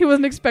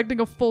wasn't expecting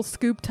a full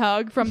scooped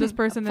hug from this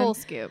person. Full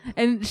scoop.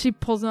 And she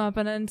pulls him up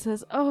and then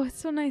says, oh, it's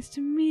so nice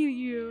to meet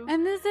you.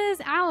 And this is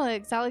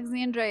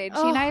Alexandra. She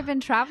and I have been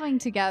traveling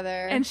together.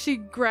 And she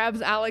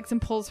grabs Alex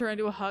and pulls her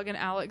into a hug, and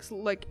Alex,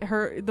 like,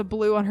 the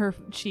blue on her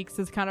cheeks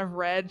is kind of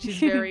red. She's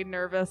very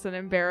nervous and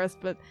embarrassed,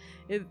 but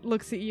it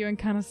looks at you and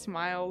kind of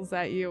smiles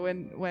at you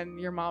when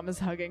your mom is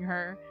hugging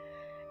her.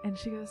 And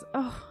she goes,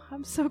 oh,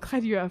 I'm so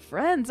glad you have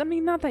friends. I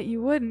mean, not that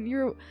you wouldn't.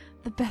 You're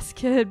the best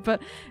kid,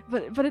 but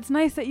it's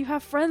nice that you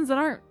have friends that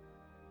aren't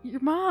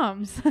your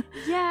mom's.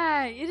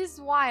 Yeah, it is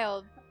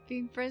wild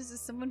being friends with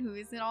someone who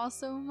isn't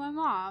also my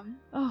mom.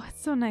 Oh,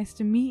 it's so nice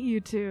to meet you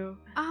two.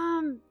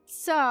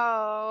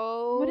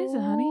 So what is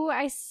it, honey?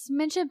 I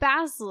mentioned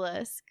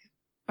basilisk.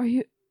 Are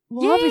you?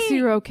 Well, obviously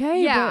you're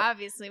okay. Yeah, but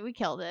obviously we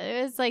killed it.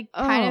 It was like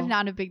kind of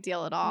not a big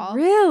deal at all.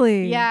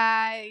 Really?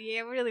 Yeah,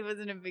 it really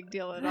wasn't a big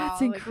deal at all.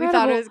 That's incredible. We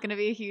thought it was gonna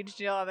be a huge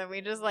deal, and then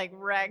we just like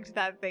wrecked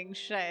that thing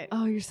shit.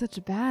 Oh, you're such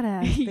a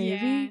badass, baby.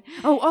 Yeah.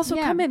 Oh, also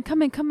come in.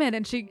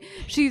 And she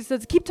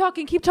says, keep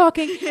talking,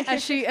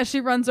 as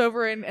she runs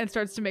over and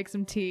starts to make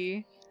some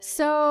tea.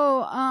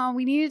 So,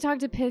 we need to talk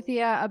to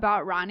Pythia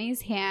about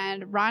Ronnie's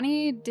hand.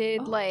 Ronnie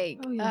did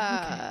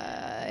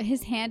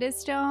his hand is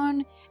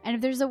stone, and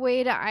if there's a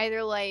way to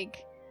either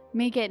like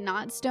make it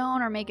not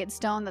stone or make it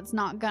stone that's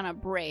not gonna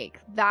break,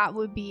 that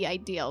would be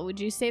ideal. Would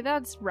you say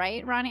that's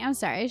right, Ronnie? I'm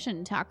sorry, I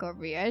shouldn't talk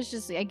over you. It's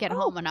just I get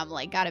home and I'm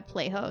like, gotta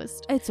play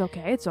host. It's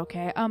okay.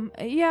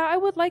 Yeah, I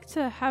would like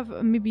to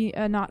have maybe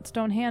a not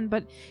stone hand,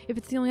 but if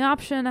it's the only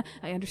option,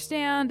 I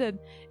understand.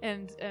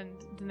 And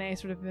Danae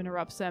sort of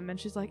interrupts them, and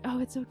she's like, oh,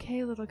 it's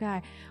okay, little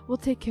guy. We'll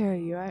take care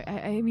of you.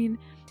 I mean,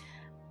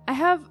 I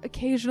have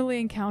occasionally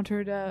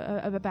encountered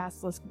a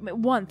basilisk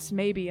once,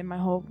 maybe in my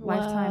whole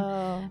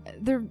lifetime.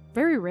 They're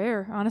very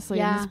rare, honestly,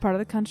 in this part of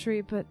the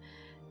country. But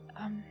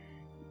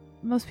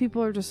most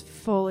people are just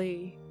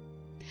fully,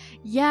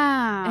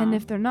 and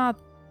if they're not,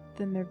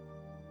 then they're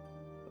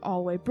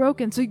all way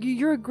broken. So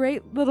you're a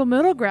great little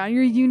middle ground.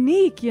 You're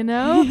unique, you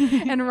know.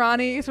 And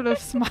Ronnie sort of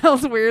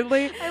smiles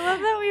weirdly. I love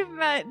that we've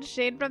met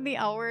Shade from the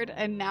L Word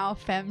and now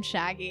Femme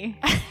Shaggy.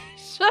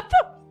 Shut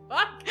the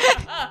fuck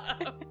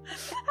up.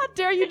 How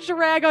dare you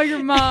drag all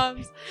your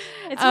moms?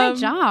 It's my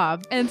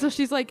job. And so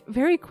she's like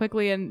very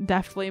quickly and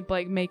deftly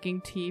like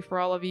making tea for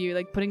all of you,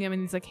 like putting them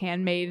in these like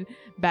handmade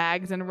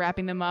bags and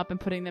wrapping them up and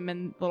putting them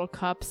in little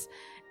cups.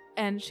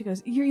 And she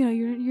goes, you're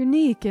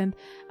unique, and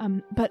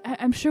but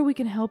I'm sure we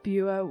can help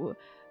you.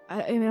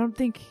 I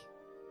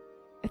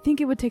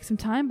think it would take some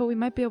time, but we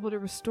might be able to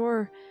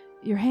restore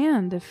your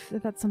hand if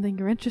that's something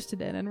you're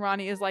interested in. And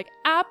Ronnie is like,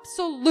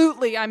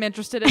 absolutely, I'm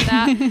interested in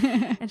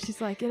that. And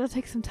she's like, it'll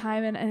take some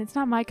time, and it's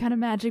not my kind of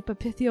magic, but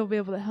Pythia will be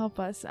able to help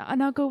us,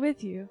 and I'll go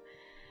with you.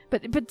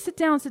 But sit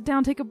down,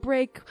 take a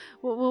break.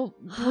 We'll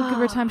give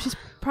her time. She's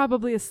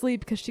probably asleep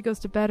because she goes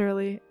to bed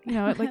early,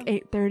 at like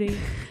 8:30.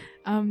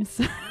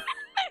 So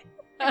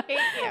I hate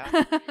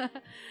you.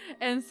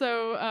 And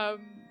so,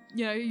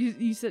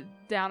 you sit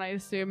down, I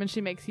assume, and she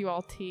makes you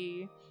all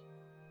tea.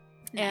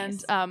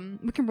 Nice. And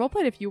we can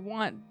roleplay it if you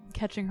want,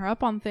 catching her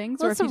up on things.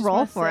 Let's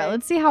roll for it.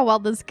 Let's see how well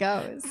this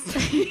goes.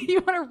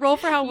 You want to roll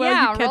for how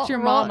well you catch your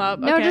mom up?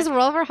 No, just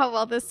roll for how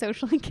well this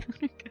social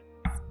encounter goes.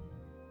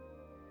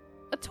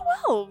 A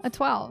 12. A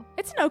 12.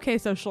 It's an okay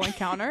social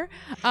encounter.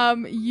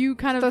 You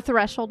kind of... The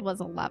threshold was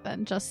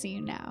 11, just so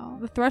you know.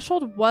 The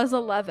threshold was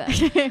 11.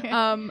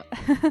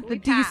 The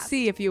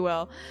DC, if you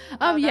will.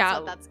 That's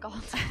what that's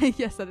called.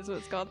 Yes, that is what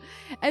it's called.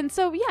 And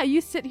so, yeah,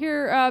 you sit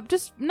here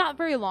just not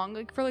very long,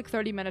 like for like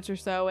 30 minutes or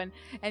so, and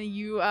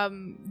you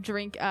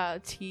drink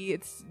tea.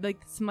 It's like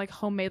some like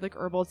homemade like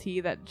herbal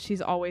tea that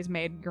she's always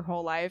made your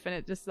whole life, and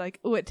it just like,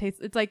 it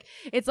tastes,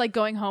 it's like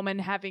going home and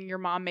having your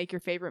mom make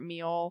your favorite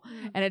meal,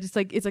 and it's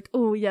like,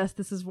 oh yes,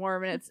 this is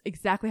warm, and it's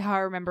exactly how I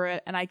remember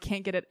it, and I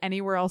can't get it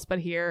anywhere else but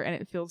here, and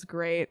it feels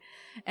great.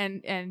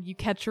 And you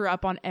catch her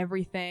up on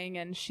everything,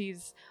 and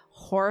she's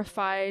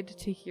horrified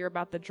to hear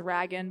about the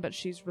dragon, but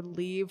she's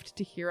relieved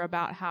to hear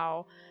about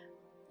how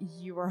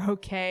you are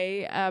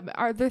okay.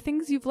 Are there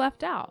things you've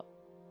left out?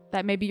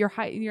 that maybe you're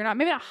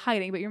not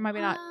hiding, but you're maybe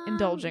not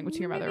indulging with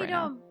your mother maybe right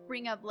now? don't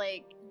bring up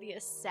like the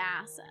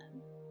assassin.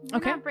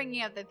 Okay. We're not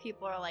bringing up that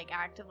people are like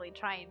actively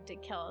trying to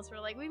kill us. We're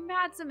like, we've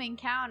had some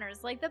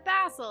encounters, like the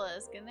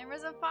basilisk, and there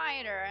was a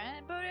fighter,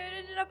 but it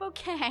ended up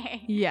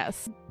okay.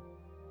 Yes.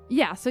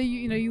 Yeah, so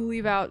you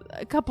leave out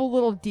a couple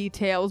little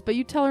details, but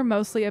you tell her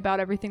mostly about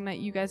everything that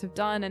you guys have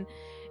done,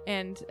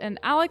 and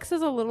Alex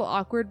is a little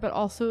awkward, but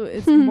also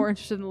is more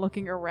interested in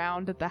looking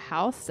around at the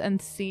house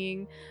and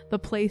seeing the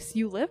place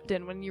you lived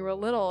in when you were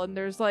little. And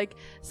there's like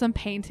some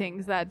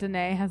paintings that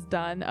Danae has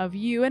done of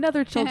you and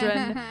other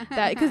children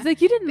that, because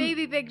like you didn't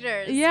baby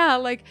pictures. Yeah,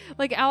 like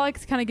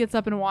Alex kind of gets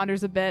up and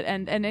wanders a bit,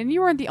 and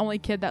you weren't the only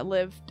kid that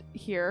lived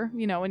here.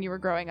 When you were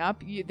growing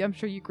up, I'm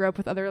sure you grew up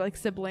with other like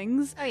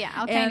siblings. Oh yeah,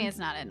 Alkania is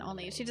not an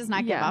only. She does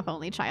not give off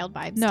only child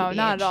vibes. No,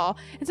 not at all.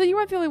 And so you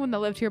weren't the only one that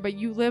lived here, but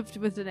you lived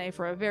with Danae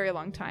for a very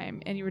long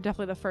time, and you were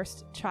definitely the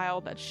first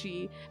child that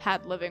she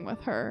had living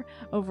with her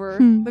over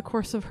the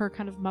course of her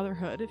kind of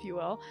motherhood, if you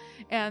will.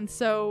 And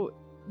so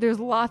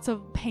there's lots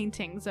of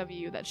paintings of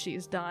you that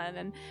she's done,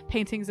 and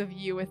paintings of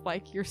you with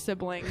like your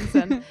siblings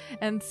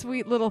and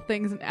sweet little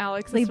things. And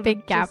Alex, like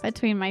big gap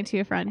between my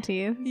two front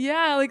teeth.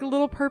 Yeah, like a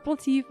little purple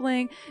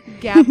tiefling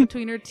gap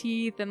between her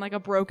teeth, and like a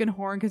broken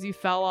horn because you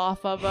fell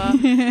off of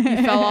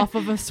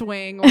a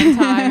swing one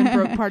time and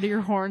broke part of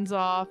your horns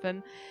off,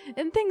 and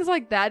things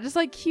like that. Just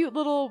like cute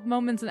little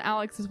moments. And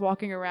Alex is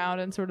walking around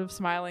and sort of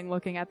smiling,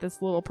 looking at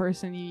this little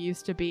person you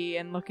used to be,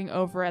 and looking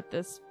over at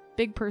this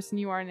big person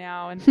you are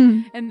now,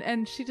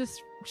 and she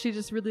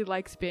just really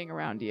likes being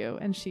around you,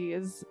 and she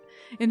is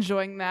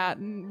enjoying that.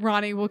 And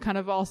Ronnie will kind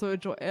of also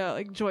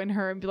join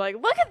her and be like,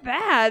 look at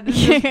that,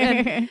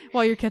 and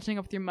while you're catching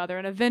up with your mother.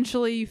 And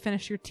eventually you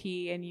finish your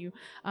tea, and you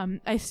I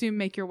assume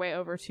make your way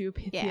over to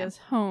Pythia's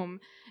home.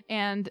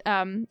 And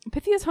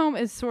Pythia's home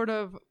is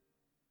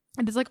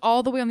it is like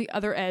all the way on the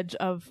other edge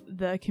of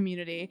the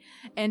community,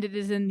 and it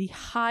is in the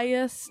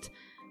highest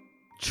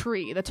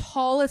tree. The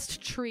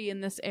tallest tree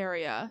in this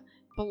area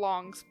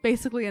belongs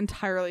basically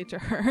entirely to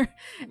her.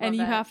 And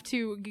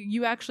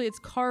it's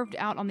carved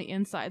out on the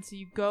inside, so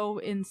you go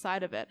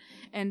inside of it,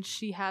 and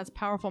she has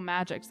powerful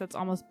magics that's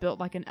almost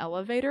built like an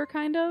elevator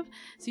kind of.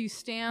 So you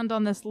stand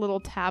on this little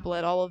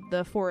tablet, all of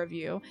the four of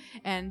you,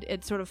 and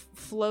it sort of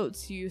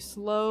floats you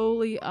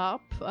slowly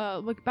up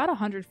like about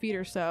 100 feet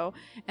or so,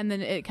 and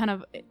then it kind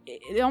of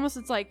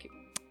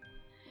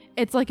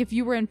it's like if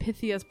you were in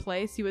Pythia's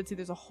place, you would see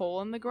there's a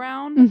hole in the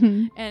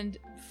ground, and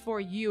for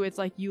you, it's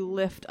like you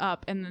lift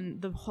up, and then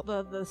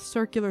the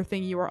circular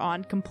thing you are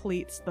on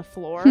completes the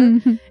floor,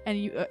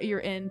 and you're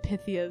in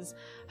Pythia's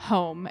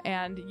home,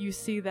 and you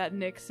see that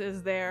Nyx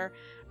is there,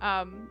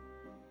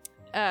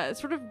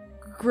 sort of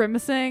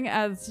grimacing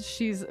as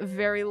she's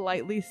very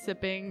lightly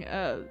sipping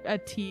a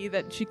tea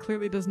that she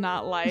clearly does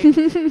not like,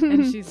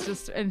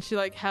 and she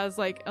like has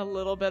like a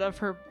little bit of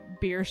her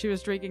beer she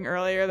was drinking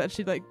earlier that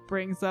she like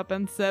brings up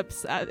and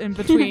sips in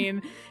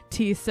between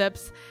tea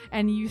sips.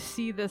 And you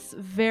see this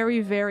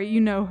very, very,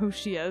 you know who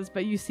she is,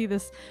 but you see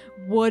this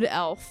wood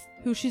elf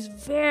who she's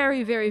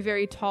very, very,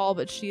 very tall,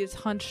 but she is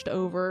hunched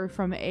over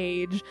from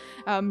age.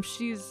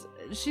 She's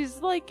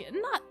like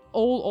not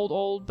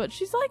old, but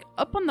she's like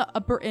up on the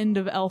upper end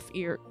of elf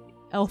ears.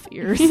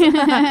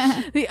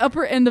 The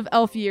upper end of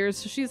elf years.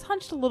 So she's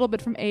hunched a little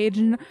bit from age,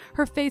 and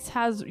her face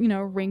has,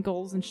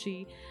 wrinkles, and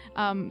she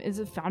is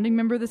a founding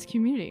member of this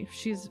community.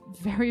 She's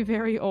very,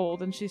 very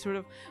old, and she sort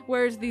of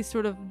wears these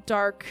sort of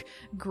dark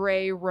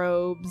gray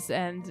robes,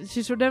 and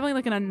she's sort of definitely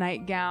like in a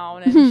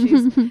nightgown, and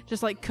she's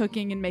just like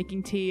cooking and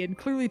making tea and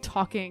clearly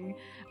talking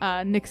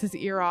Nyx's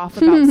ear off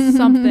about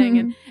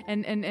something,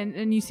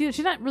 and you see that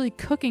she's not really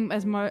cooking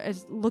as much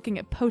as looking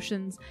at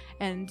potions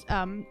and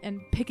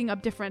picking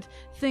up different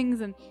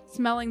things and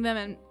smelling them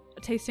and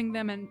tasting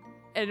them and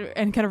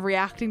kind of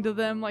reacting to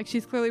them. Like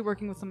she's clearly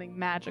working with something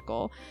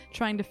magical,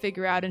 trying to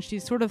figure out, and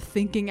she's sort of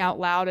thinking out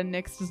loud, and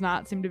Nyx does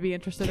not seem to be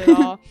interested at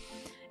all.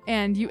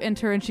 And you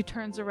enter, and she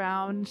turns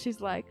around, and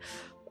she's like,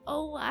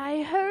 "Oh,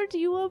 I heard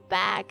you were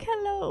back.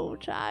 Hello,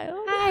 child."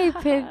 Hi,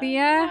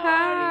 Pythia.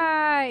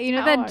 Hi. You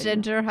know that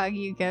ginger hug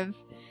you give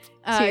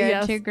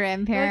to your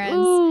grandparents?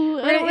 Like, ooh,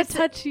 I don't want to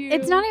touch you.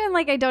 It's not even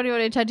like I don't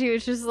want to touch you.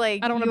 It's just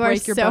like, I don't want to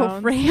break your so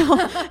bones.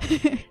 frail.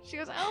 She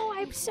goes, "Oh,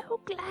 I'm so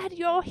glad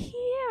you're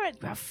here. And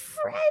we're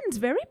friends,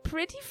 very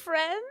pretty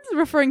friends,"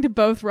 referring to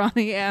both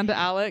Ronnie and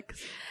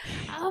Alex.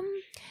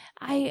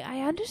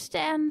 I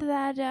understand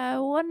that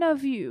one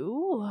of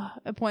you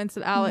points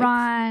at Alex.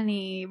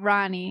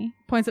 Ronnie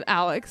Points at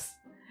Alex.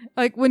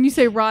 Like when you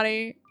say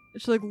Ronnie,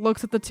 she like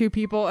looks at the two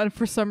people and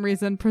for some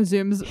reason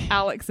presumes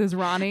Alex is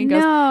Ronnie. And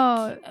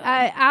goes,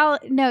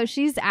 no,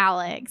 she's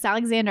Alex.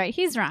 Alexandra.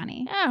 He's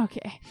Ronnie. Oh,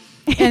 okay.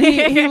 And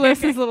he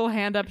lifts his little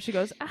hand up. She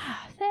goes,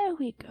 there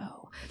we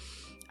go.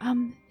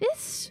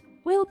 This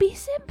will be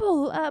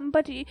simple,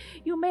 but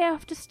you may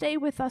have to stay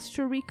with us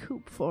to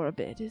recoup for a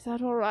bit. Is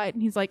that all right?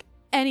 And he's like,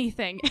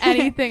 anything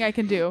I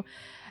can do.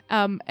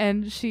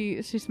 And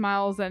she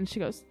smiles and she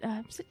goes,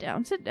 sit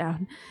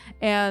down.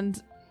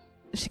 And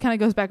she kind of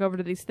goes back over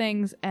to these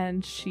things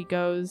and she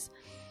goes,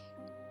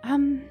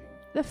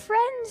 The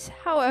friends,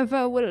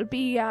 however, will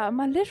be a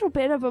little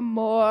bit of a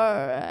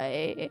more.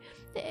 It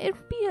will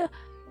be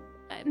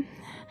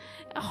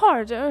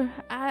harder.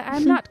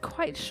 I'm not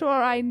quite sure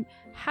I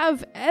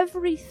have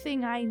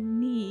everything I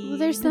need. Well,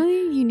 there's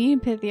something you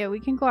need, Pythia. We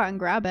can go out and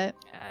grab it.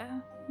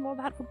 Well,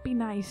 that would be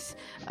nice,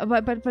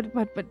 but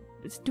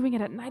it's doing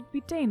it at night would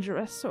be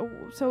dangerous.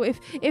 So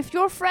if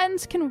your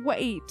friends can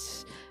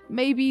wait,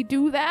 maybe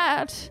do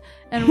that.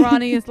 And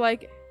Ronnie is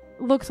like,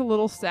 looks a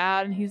little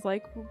sad, and he's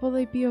like, will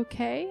they be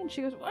okay? And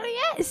she goes, well,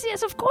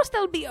 yes, of course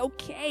they'll be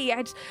okay.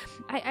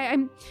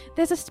 I'm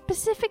there's a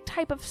specific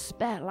type of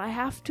spell I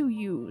have to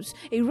use,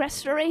 a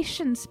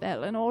restoration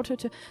spell, in order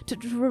to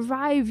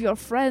revive your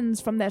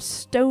friends from their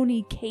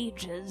stony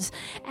cages.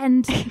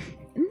 And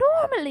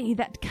normally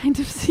that kind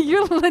of... do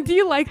you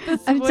like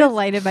this I'm voice?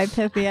 delighted by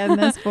Pythia in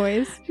this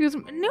voice. She goes,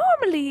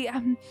 normally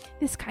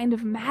this kind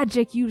of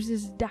magic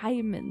uses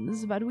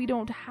diamonds, but we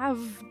don't have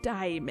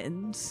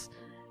diamonds.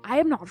 I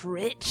am not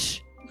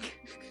rich.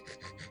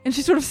 And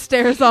she sort of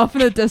stares off in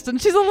the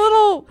distance. She's a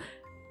little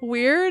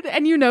weird,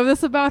 and you know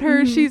this about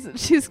her. Mm-hmm.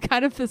 She's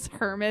kind of this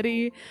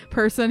hermity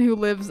person who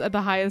lives at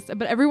the highest,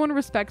 but everyone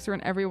respects her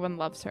and everyone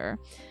loves her.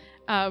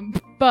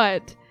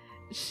 But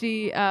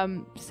she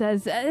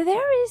says,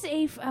 there is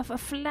a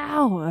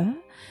flower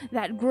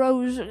that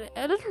grows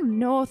a little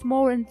north,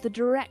 more in the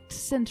direct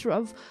center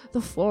of the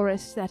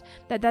forest that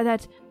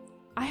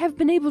I have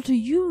been able to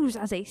use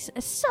as a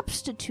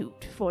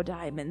substitute for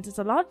diamonds. It's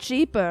a lot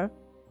cheaper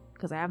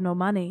because I have no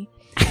money.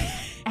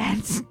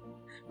 And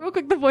real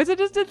quick, the voice I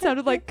just did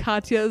sounded like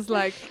Katya's,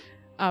 like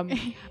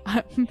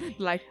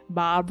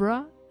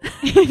Barbara.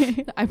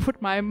 I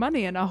put my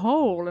money in a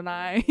hole, and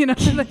and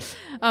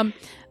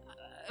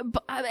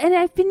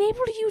I've been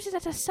able to use it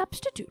as a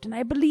substitute. And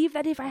I believe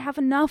that if I have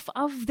enough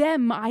of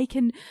them, I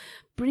can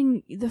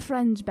bring the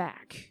friends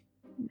back.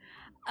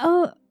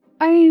 Oh.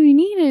 I mean, we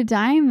need a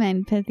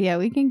diamond, Pythia.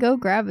 We can go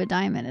grab a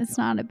diamond. It's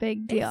not a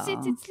big deal.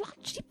 It's a lot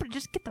cheaper to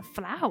just get the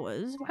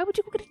flowers. Why would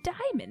you go get a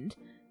diamond?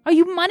 Are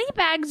you money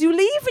bags? You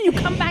leave and you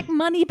come back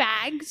money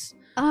bags?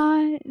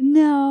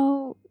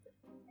 No.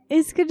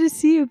 It's good to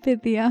see you,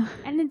 Pythia.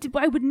 And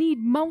I would need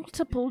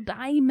multiple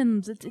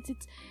diamonds.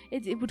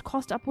 It would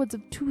cost upwards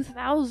of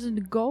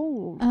 2,000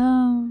 gold.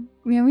 Oh,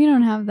 yeah, we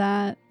don't have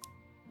that.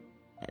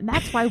 And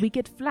that's why we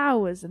get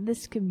flowers in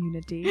this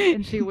community.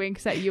 And she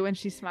winks at you and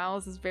she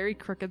smiles this very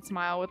crooked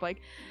smile with like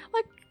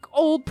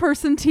old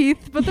person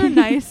teeth, but they're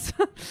nice.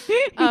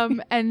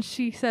 And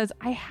she says,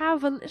 I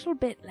have a little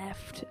bit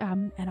left,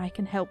 and I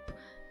can help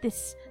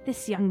this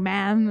young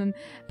man,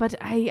 but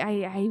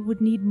I would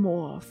need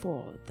more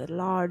for the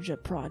larger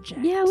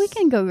project. Yeah, we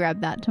can go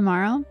grab that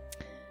tomorrow.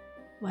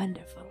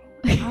 Wonderful.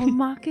 I'll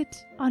mark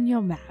it on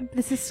your map.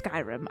 This is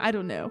Skyrim. I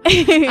don't know.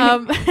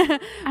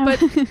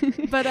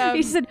 But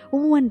you said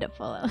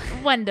wonderful.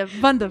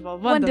 Wonderful.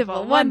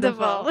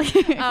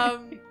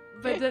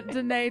 But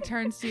Danae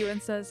turns to you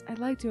and says, I'd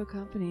like to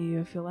accompany you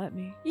if you'll let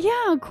me.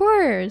 Yeah, of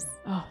course.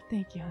 Oh,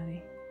 thank you,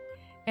 honey.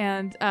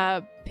 And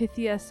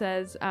Pythia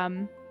says,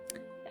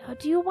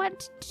 do you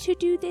want to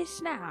do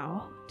this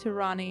now? To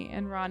Ronnie,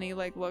 and Ronnie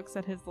looks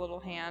at his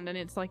little hand, and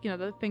it's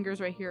the fingers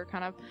right here are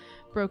kind of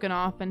broken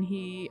off, and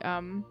he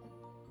kind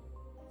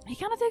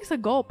of takes a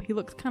gulp. He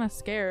looks kind of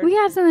scared. We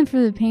got something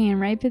for the pain,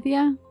 right,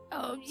 Pythia?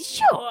 Oh,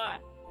 sure.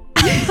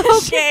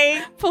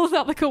 Okay. Pulls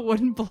out a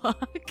wooden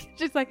block.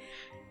 She's like,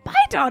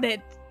 bite on it.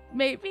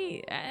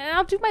 Maybe.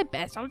 I'll do my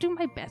best. And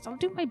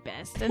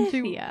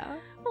Pythia.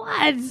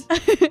 What?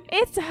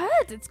 It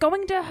hurts. It's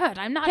going to hurt.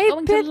 I'm not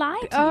going to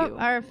lie to you.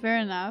 Alright, fair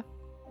enough.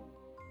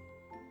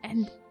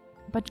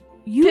 But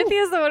you...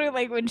 Pythia's the one who,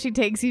 when she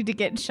takes you to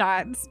get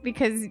shots,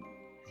 because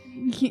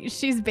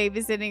she's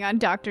babysitting on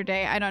Dr.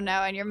 Day, I don't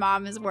know, and your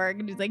mom is work,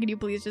 and she's like, can you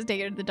please just take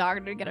her to the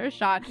doctor to get her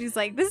shot? She's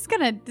like, this is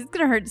gonna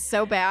hurt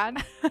so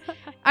bad.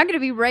 I'm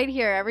gonna be right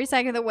here every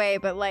second of the way,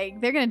 but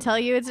they're gonna tell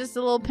you it's just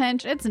a little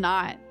pinch. It's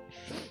not.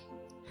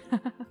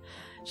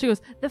 She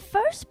goes, the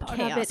first part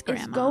Chaos, of it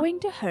Grandma. is going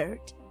to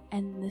hurt,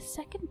 and the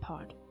second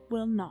part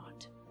will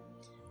not.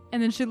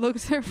 And then she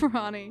looks at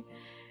Ronnie,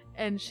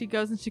 and she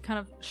goes and she kind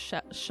of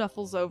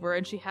shuffles over,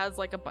 and she has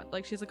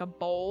she's a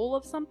bowl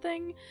of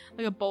something,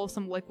 a bowl of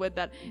some liquid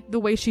that the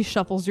way she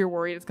shuffles, you're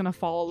worried it's gonna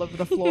fall all over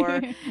the floor.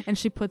 And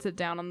she puts it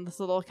down on this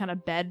little kind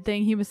of bed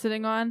thing he was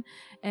sitting on,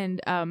 and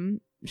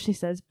she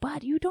says,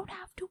 but you don't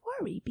have to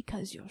worry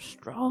because you're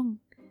strong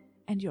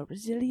and you're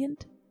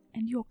resilient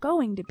and you're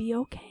going to be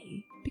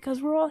okay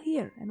because we're all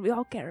here and we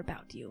all care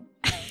about you.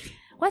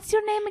 What's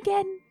your name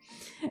again?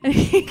 And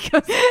he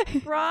goes,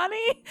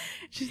 Ronnie.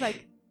 She's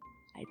like,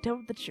 I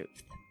told the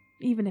truth.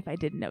 Even if I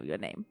didn't know your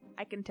name,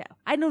 I can tell.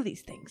 I know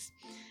these things.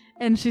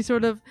 And she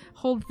sort of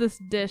holds this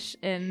dish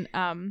in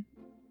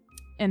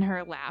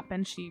her lap,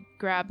 and she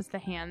grabs the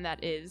hand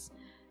that is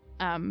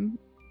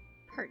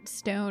part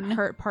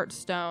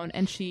stone,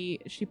 and she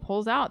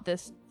pulls out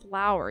this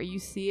flower. You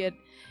see it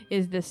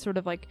is this sort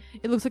of like,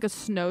 it looks like a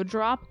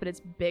snowdrop, but it's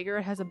bigger.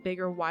 It has a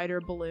bigger,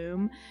 wider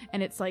bloom,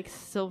 and it's like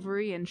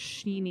silvery and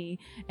sheeny.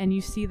 And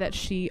you see that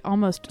she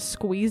almost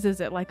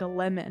squeezes it like a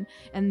lemon,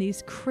 and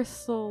these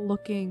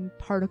crystal-looking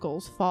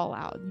particles fall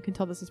out. You can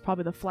tell this is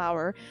probably the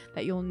flower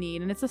that you'll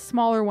need, and it's a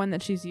smaller one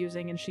that she's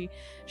using. And she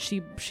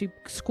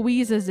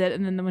squeezes it,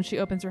 and then when she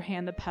opens her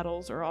hand, the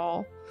petals are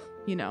all,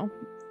 you know,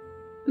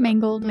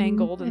 mangled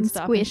and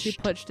stuff. Squished. And she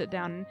pushed it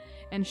down,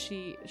 and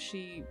she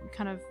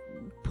kind of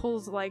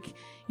pulls, like,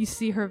 you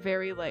see her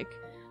very like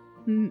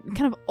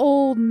kind of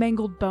old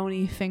mangled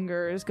bony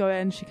fingers go in,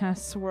 and she kind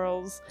of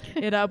swirls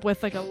it up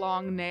with like a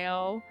long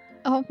nail.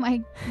 Oh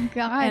my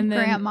god, And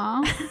then-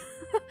 Grandma.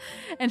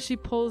 And she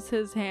pulls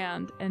his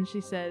hand and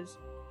she says,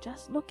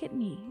 "Just look at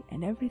me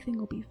and everything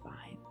will be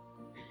fine."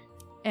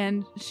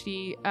 And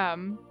she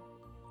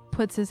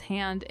puts his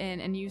hand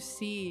in, and you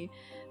see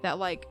that,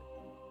 like,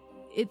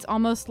 it's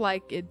almost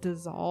like it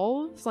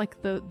dissolves, like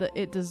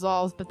it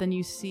dissolves, but then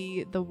you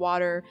see the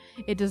water,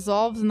 it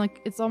dissolves, and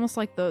like it's almost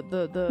like the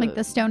Like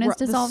the stone is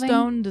dissolving? The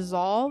stone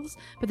dissolves,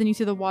 but then you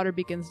see the water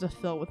begins to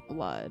fill with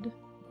blood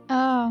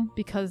Oh.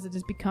 because it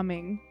is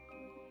becoming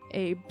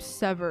a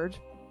severed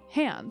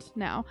hand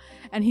now.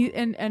 And he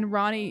and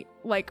Ronnie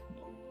like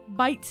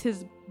bites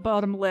his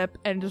bottom lip,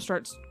 and just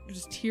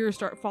tears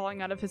start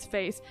falling out of his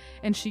face,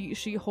 and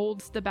she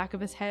holds the back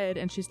of his head,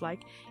 and she's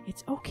like,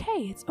 it's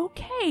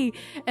okay.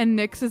 And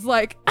Nyx is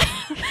like,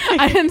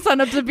 I didn't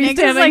sign up to be Nyx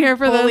standing is, like, here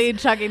for fully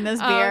this, chugging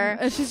this beer.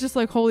 and she's just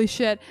like, holy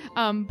shit.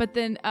 But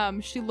then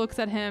she looks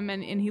at him,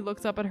 and he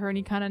looks up at her, and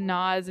he kind of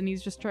nods, and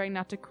he's just trying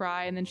not to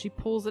cry, and then she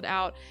pulls it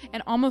out,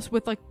 and almost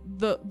with like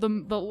the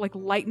like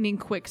lightning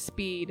quick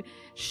speed,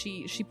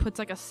 she puts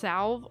like a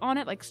salve on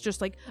it, like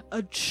just like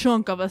a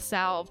chunk of a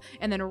salve,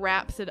 and then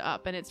wraps it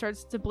up, and it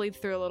starts to bleed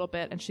through a little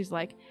bit, and she's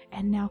like,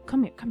 and now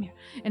come here,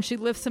 and she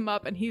lifts him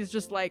up, and he's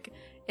just like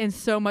in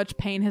so much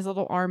pain, his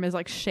little arm is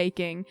like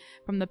shaking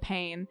from the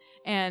pain,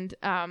 and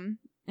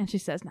she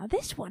says, now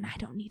this one I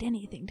don't need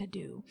anything to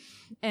do.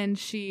 And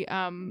she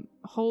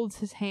holds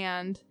his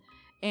hand,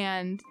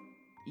 and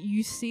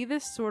you see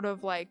this sort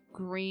of like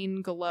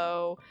green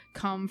glow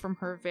come from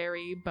her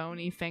very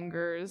bony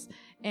fingers,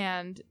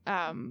 and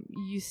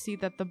you see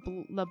that the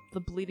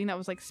bleeding that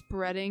was like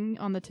spreading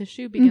on the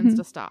tissue begins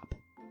to stop.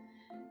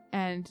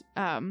 And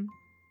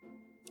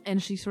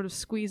she sort of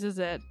squeezes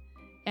it,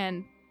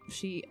 and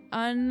she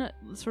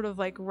sort of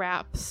like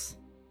wraps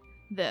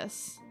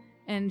this,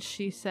 and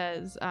she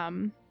says,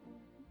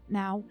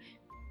 now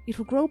it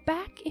will grow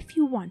back if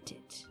you want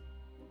it.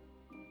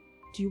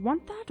 Do you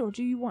want that, or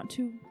do you want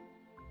to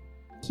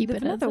Keep live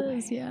it another as way?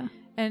 is, yeah.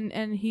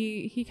 And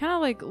he kind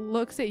of like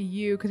looks at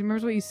you because he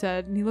remembers what you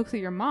said, and he looks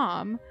at your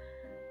mom,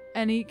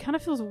 and he kind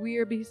of feels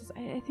weird, but he says,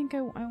 I think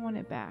I want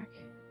it back.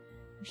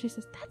 And she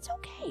says, that's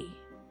okay.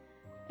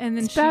 And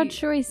then It's about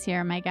choice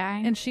here, my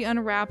guy. and she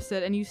unwraps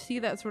it, and you see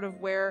that sort of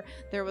where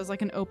there was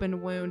like an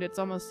open wound, it's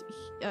almost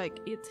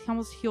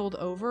healed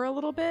over a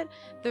little bit.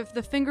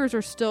 The fingers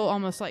are still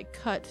almost like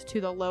cut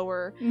to the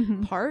lower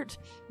part,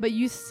 but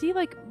you see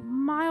like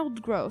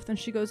mild growth. And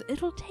she goes,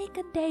 it'll take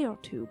a day or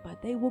two,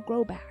 but they will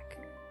grow back.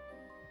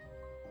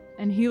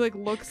 And he like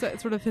looks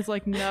at sort of his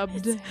like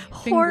nubbed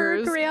Horror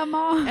fingers,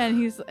 Grandma. and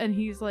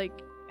he's like,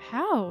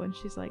 how? And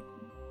she's like,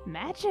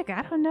 magic,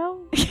 I don't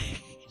know.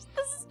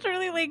 This is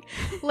truly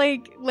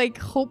like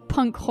hope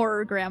punk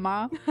horror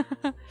Grandma.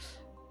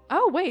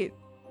 Oh, wait.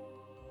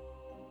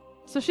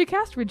 So she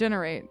cast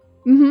Regenerate.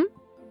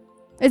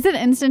 Is it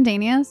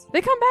instantaneous?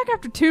 They come back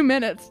after 2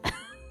 minutes.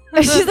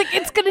 She's like,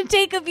 it's gonna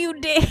take a few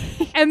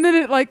days. And then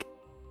it like...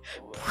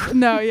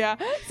 No, yeah.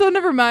 So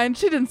never mind.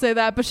 She didn't say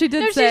that, but she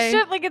did say... She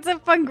should, like, it's a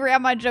fun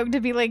grandma joke to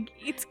be like,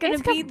 it's gonna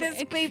It's be gonna-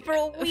 this way for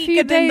a week. few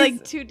And then, days.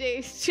 like, 2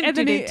 days. And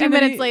then he- 2 and then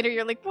minutes he- later,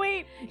 you're like,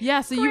 wait.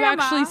 Yeah, so you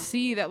Grandma. actually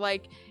see that,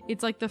 like,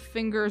 it's like the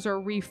fingers are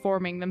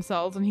reforming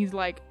themselves, and he's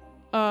like,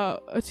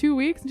 2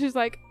 weeks? And she's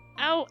like,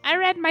 oh, I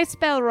read my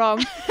spell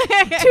wrong.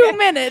 2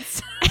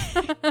 minutes.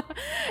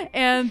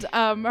 And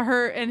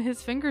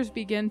his fingers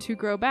begin to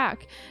grow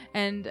back,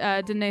 and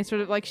Danae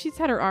sort of like, she's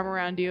had her arm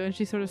around you, and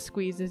she sort of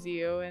squeezes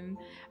you, and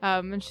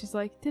she's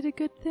like, did a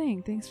good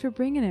thing. Thanks for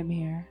bringing him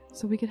here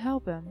so we could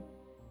help him.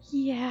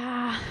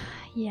 Yeah.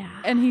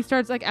 And he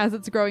starts like, as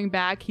it's growing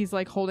back, he's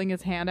like holding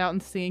his hand out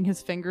and seeing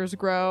his fingers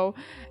grow,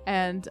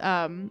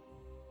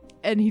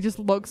 and he just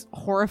looks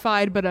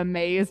horrified but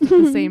amazed at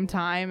the same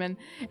time,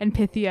 and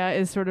Pythia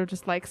is sort of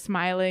just like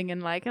smiling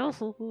and like, oh,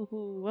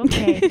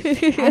 okay.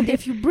 And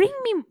if you bring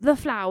me the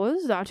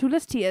flowers, our 2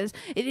 less tears,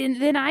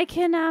 then I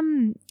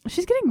can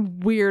she's getting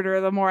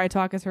weirder the more I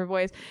talk as her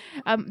voice,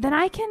 then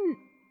I can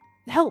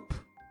help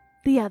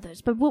the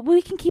others, but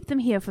we can keep them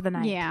here for the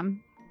night. Yeah.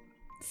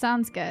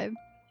 Sounds good.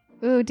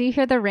 Ooh, do you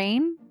hear the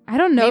rain? I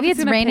don't know. Maybe if it's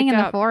gonna raining pick in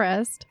the up.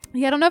 forest.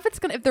 Yeah, I don't know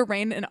if the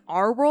rain in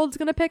our world's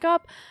gonna pick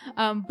up,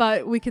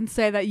 but we can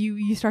say that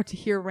you start to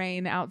hear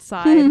rain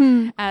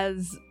outside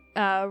as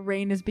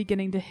rain is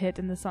beginning to hit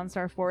in the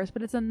Sunstar Forest,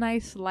 but it's a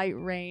nice light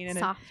rain, and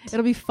Soft.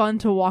 it'll be fun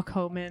to walk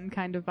home in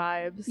kind of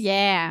vibes.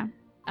 Yeah.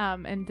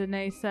 And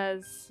Danae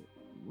says,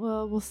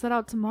 well, we'll set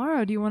out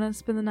tomorrow. Do you want to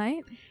spend the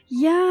night?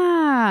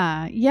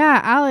 Yeah,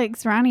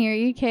 Alex, Ronnie, are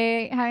you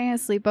okay having a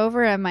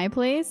sleepover at my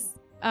place?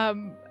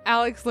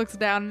 Alex looks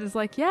down and is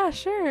like, yeah,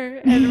 sure.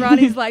 And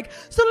Ronnie's like,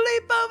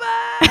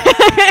 sleepover!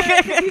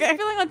 He's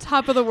feeling on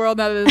top of the world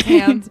now that his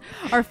hands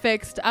are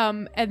fixed.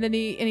 And then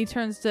he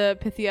turns to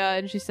Pythia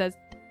and she says,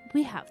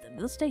 we have them.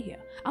 They'll stay here.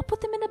 I'll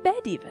put them in a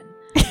bed even.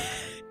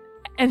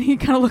 And he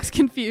kind of looks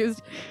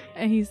confused.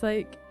 And he's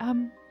like,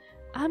 I'm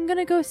going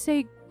to go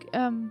say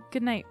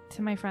good night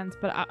to my friends,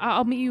 but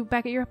I'll meet you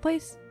back at your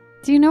place.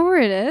 Do you know where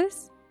it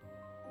is?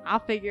 I'll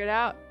figure it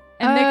out.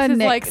 And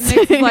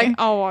Nyx is like,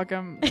 I'll walk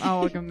him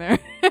there.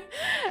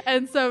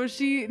 And so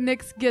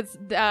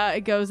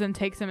Nyx goes and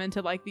takes him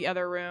into like the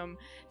other room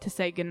to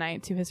say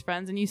goodnight to his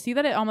friends. And you see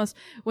that it almost,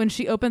 when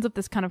she opens up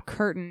this kind of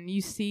curtain,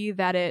 you see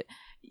that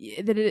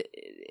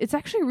it's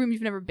actually a room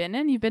you've never been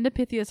in. You've been to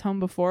Pythia's home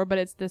before, but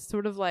it's this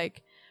sort of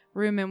like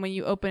room, and when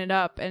you open it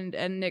up and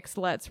Nyx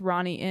lets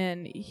Ronnie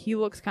in, he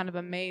looks kind of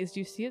amazed.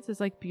 You see it's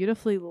this like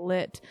beautifully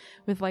lit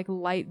with like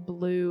light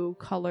blue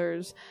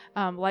colors,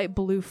 light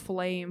blue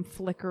flame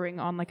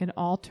flickering on like an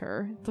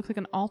altar. It looks like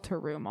an altar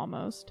room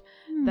almost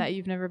that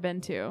you've never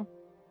been to.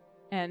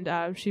 And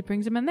she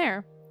brings him in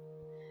there.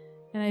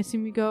 And I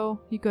assume you go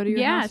to your house.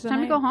 Yeah, it's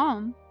time to go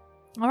home.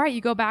 All right, you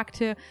go back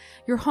to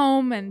your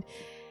home and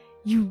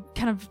you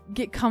kind of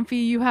get comfy.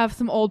 You have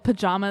some old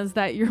pajamas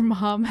that your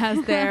mom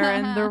has there,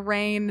 and the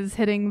rain is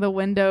hitting the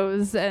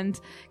windows and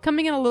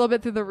coming in a little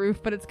bit through the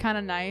roof, but it's kind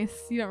of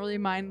nice. You don't really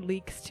mind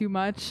leaks too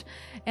much.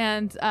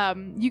 And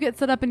you get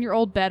set up in your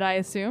old bed, I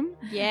assume.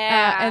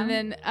 Yeah. And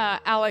then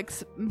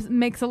Alex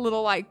makes a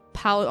little like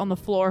pallet on the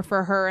floor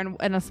for her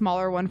and a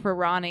smaller one for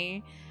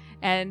Ronnie.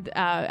 And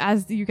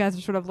as you guys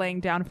are sort of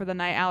laying down for the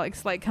night,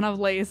 Alex like kind of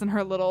lays in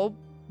her little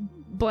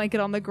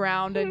blanket on the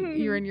ground, and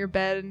you're in your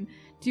bed. And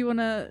do you want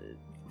to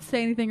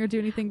say anything or do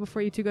anything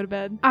before you two go to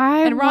bed?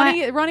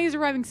 Ronnie is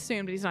arriving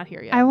soon, but he's not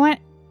here yet. I want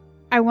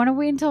to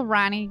wait until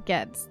Ronnie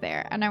gets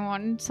there, and I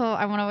want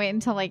to wait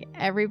until like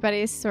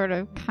everybody's sort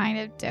of kind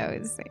of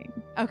dozing.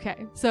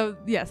 Okay, so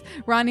yes,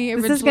 Ronnie.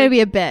 This is going to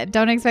be a bit.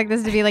 Don't expect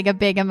this to be like a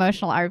big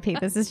emotional RP.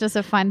 This is just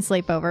a fun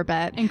sleepover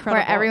bit. Incredible.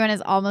 Where everyone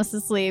is almost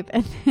asleep,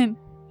 and then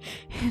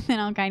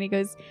Alkaine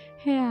goes,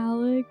 "Hey,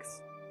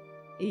 Alex."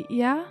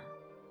 Yeah.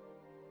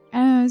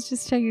 I was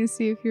just checking to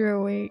see if you're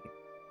awake.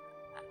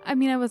 I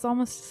mean, I was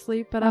almost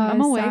asleep, but I'm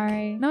awake.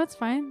 Sorry. No, it's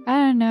fine.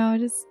 I don't know.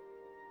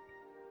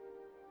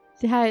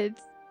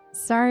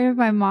 Sorry if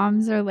my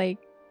moms are like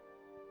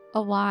a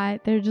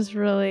lot. They're just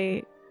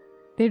really,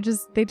 they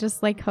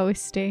just like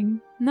hosting.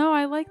 No,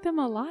 I like them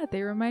a lot.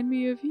 They remind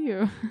me of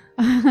you.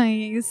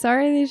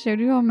 Sorry they showed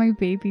you all my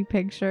baby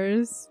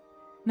pictures.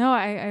 No,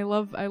 I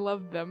love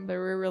them. They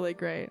were really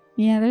great.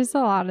 Yeah, there's a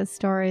lot of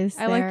stories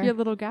I there. like your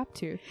little gap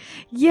tooth.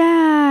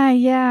 Yeah.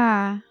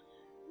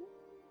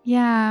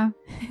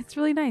 It's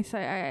really nice.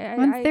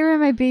 Once they were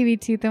my baby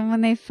tooth, and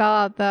when they fell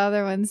out, the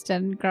other ones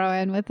didn't grow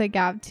in with a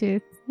gap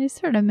tooth. I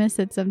sort of miss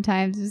it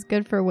sometimes. It's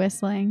good for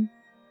whistling.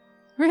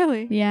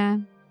 Really? Yeah.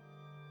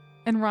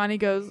 And Ronnie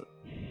goes,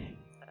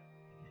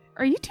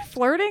 "Are you two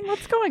flirting?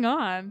 What's going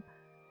on?"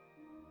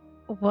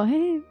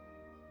 What?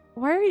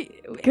 Why are you?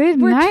 Good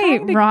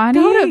night, Ronnie.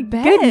 Go to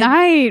bed. Good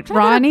night,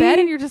 Ronnie. Go to bed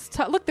and you're just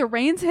look. The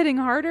rain's hitting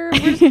harder.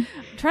 We're just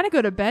trying to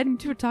go to bed, and you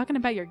two are talking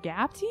about your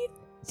gap teeth.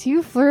 Do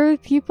you flirt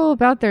with people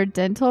about their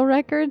dental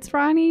records,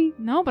 Ronnie?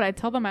 No, but I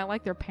tell them I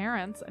like their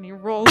parents. And he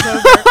rolls over.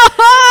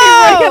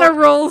 He kind of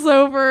rolls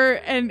over,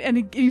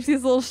 and you see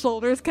his little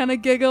shoulders kind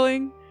of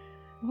giggling.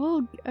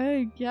 Well,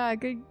 yeah.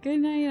 Good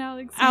night,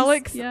 Alex.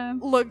 Alex, yeah.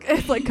 Look,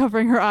 it's like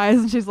covering her eyes,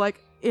 and she's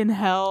like, in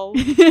hell.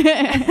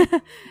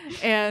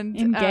 And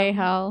in gay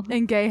hell.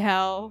 In gay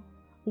hell.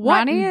 What?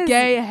 Ronnie is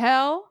gay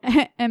hell?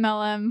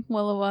 MLM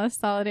Willowa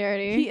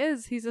solidarity. He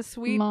is. He's a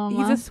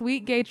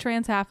sweet gay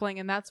trans halfling,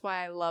 and that's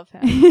why I love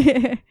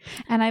him.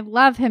 And I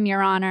love him,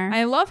 Your Honor.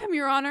 I love him,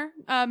 Your Honor.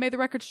 May the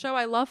record show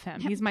I love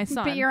him. He's my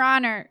son. But Your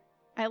Honor,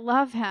 I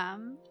love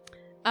him.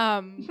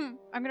 I'm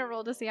gonna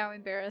roll to see how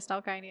embarrassed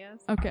Alkaine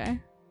is. Okay.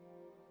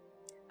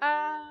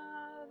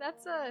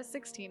 That's a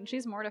 16.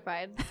 She's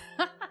mortified.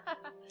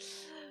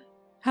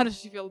 How does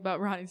she feel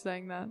about Ronnie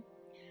saying that?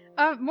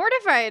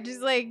 Mortified.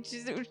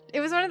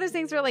 It was one of those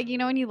things where, like, you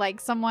know, when you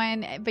like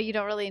someone, but you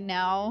don't really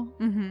know,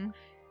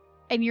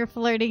 and you're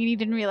flirting and you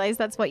didn't realize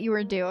that's what you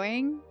were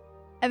doing,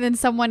 and then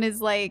someone is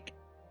like,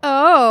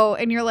 "Oh,"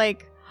 and you're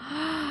like,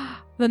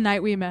 The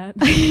night we met.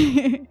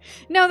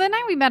 No, the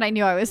night we met, I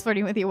knew I was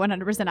flirting with you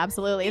 100%.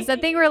 Absolutely. It's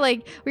that thing where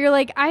you're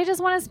like, I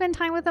just want to spend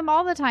time with them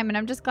all the time, and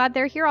I'm just glad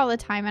they're here all the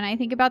time, and I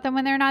think about them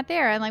when they're not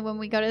there, and like when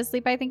we go to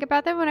sleep, I think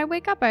about them. When I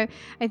wake up, I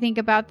think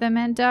about them,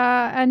 and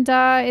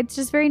it's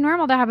just very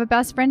normal to have a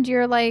best friend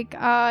you're like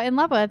in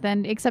love with,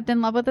 and except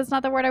in love with, that's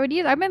not the word I would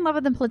use. I'm in love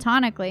with them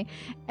platonically,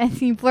 and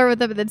you flirt with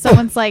them, and then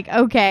someone's like,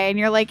 okay, and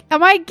you're like,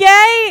 am I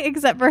gay?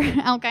 Except for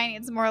Alkaine,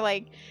 it's more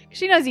like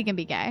she knows you can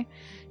be gay.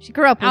 She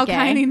grew up with gay.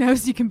 Alkaine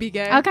knows you can be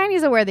gay. Alkaine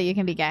is aware that you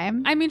can be gay.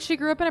 I mean, she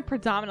grew up in a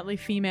predominantly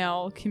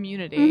female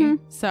community,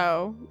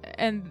 so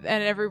and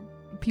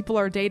people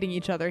are dating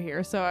each other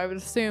here, so I would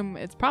assume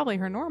it's probably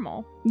her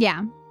normal.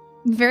 Yeah.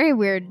 Very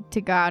weird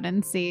to go out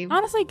and see.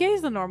 Honestly,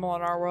 gay's the normal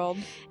in our world.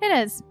 It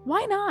is.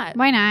 Why not?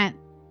 Why not?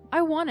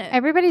 I want it.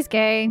 Everybody's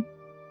gay.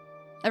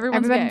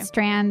 Everybody's Everybody's gay.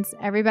 trans.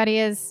 Everybody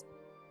is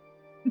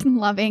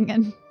loving,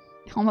 and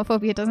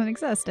homophobia doesn't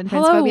exist, and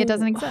Hello. transphobia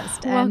doesn't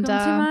exist. Welcome and to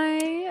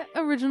my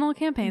original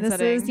campaign this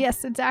setting. is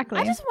yes, exactly.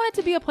 I just want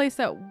it to be a place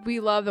that we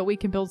love, that we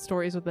can build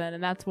stories within,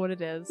 and that's what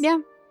it is. yeah.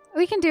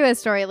 We can do a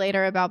story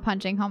later about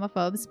punching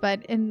homophobes,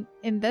 but in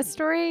this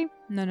story,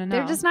 No.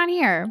 they're just not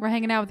here. We're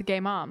hanging out with the gay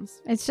moms.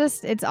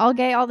 It's all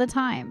gay all the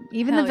time.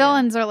 Even Hell the yeah.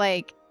 villains are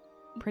like,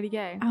 Pretty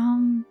gay.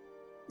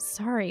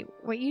 sorry,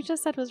 what you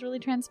just said was really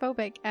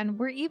transphobic, and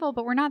we're evil,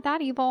 but we're not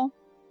that evil.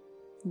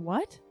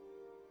 What?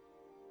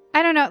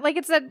 I don't know. Like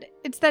it's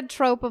that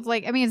trope of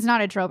like, I mean, it's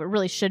not a trope. It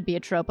really should be a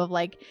trope of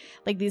like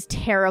these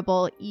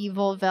terrible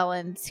evil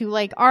villains who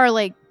like are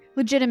like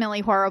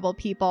legitimately horrible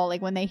people.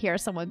 Like when they hear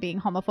someone being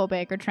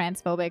homophobic or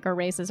transphobic or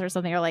racist or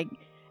something, are like,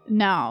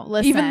 no,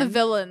 listen. Even the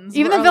villains.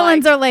 Even the are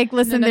villains like, are like,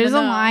 listen, no, there's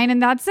no, a no. line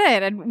and that's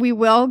it. And we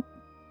will,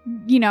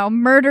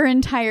 murder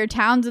entire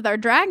towns with our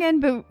dragon.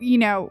 But,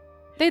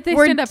 They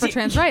we're stand up for d-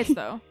 trans rights,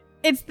 though.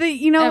 it's the,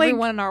 Everyone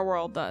like, in our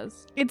world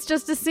does. it's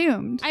just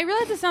assumed. I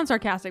realize this sounds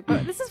sarcastic,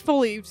 but this is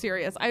fully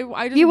serious. I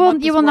just You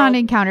want this will not world-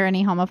 encounter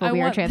any I homophobia or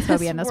want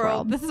transphobia in this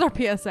world. This is our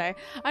PSA.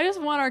 I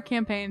just want our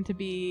campaign to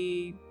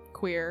be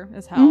queer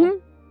as hell.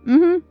 Mm-hmm.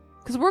 Mm-hmm.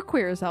 Because we're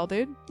queer as hell,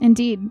 dude.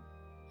 Indeed.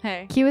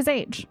 Hey. Q is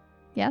age.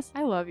 Yes?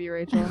 I love you,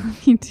 Rachel.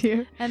 Me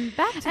too. And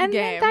back to the And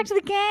game. then back to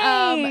the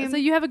game. So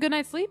you have a good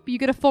night's sleep. You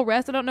get a full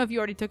rest. I don't know if you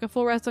already took a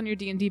full rest on your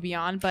D&D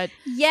Beyond, but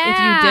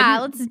yeah,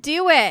 didn't let's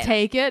do it.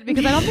 take it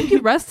because I don't think you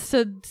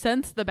rested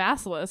since the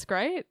basilisk,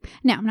 right?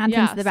 No, not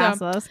Yeah, since the so-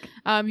 basilisk.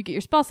 You get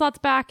your spell slots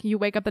back. You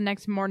wake up the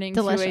next morning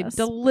Delicious.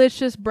 to a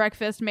delicious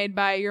breakfast made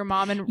by your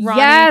mom and Ronnie.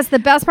 Yes, the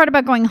best part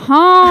about going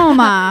home.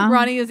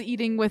 Ronnie is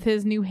eating with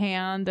his new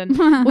hand, and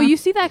well, you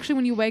see that actually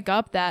when you wake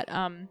up that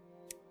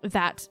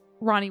that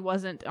Ronnie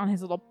wasn't on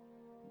his little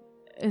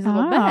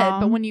bed,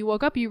 but when you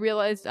woke up, you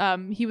realized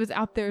he was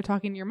out there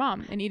talking to your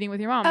mom and eating with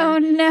your mom. Oh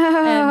and,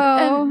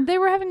 no. and they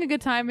were having a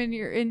good time, and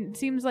it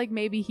seems like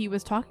maybe he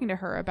was talking to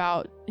her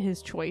about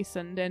his choice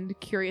and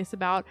curious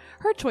about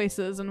her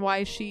choices and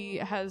why she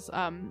has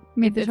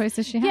made the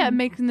choices she had. yeah,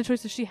 making the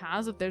choices she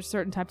has. If there's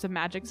certain types of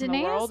magics in the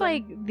Danae world,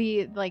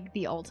 is like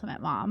the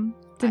ultimate mom.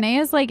 Danae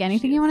is like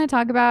anything you want to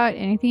talk about,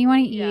 anything you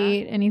want to Yeah.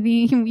 eat,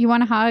 anything you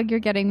want to hug,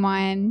 you're getting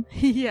one.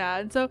 yeah.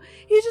 And so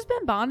he's just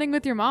been bonding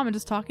with your mom and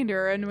just talking to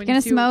her. And when Gonna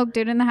you see- smoke,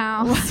 dude in the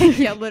house.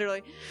 yeah,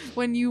 literally.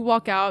 When you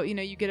walk out,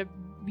 you get a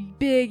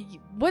big.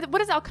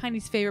 What is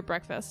Alkine's favorite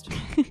breakfast?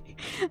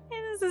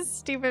 This is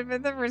stupid,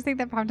 but the first thing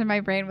that popped in my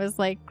brain was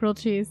like grilled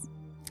cheese.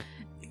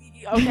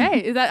 Okay,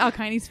 is that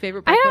Alkine's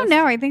favorite I breakfast? don't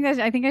know. I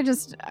think I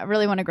just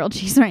really want a grilled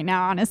cheese right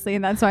now, honestly,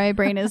 and that's why my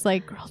brain is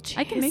like grilled cheese.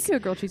 I can make you a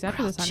grilled cheese after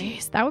grilled this, honey.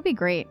 cheese. That would be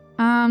great.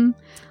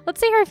 Let's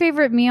say her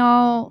favorite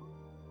meal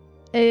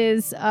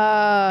is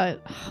oh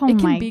It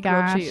can my be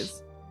gosh. grilled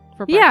cheese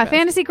for Yeah, breakfast.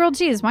 fantasy grilled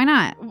cheese. Why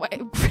not?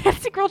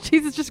 Fantasy grilled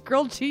cheese is just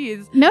grilled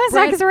cheese. No, it's not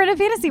Bread- because we're in a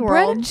fantasy Bread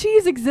world. and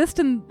cheese exist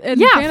in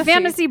Yeah,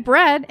 fantasy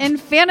bread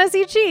and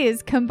fantasy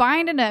cheese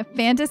combined in a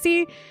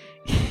fantasy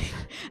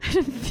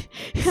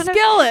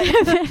skillet.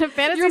 a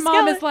fantasy Your mom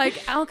skillet. is like,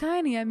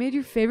 Alkine, I made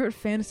your favorite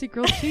fantasy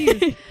grilled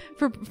cheese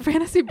for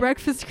fantasy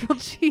breakfast grilled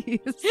cheese.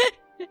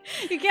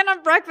 You can't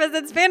have breakfast.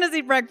 It's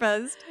fantasy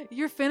breakfast.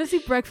 Your fantasy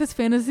breakfast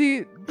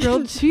fantasy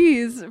grilled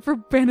cheese for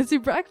fantasy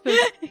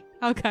breakfast,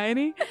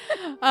 Alkine.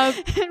 And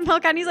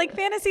Melkani's like,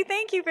 fantasy,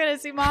 thank you,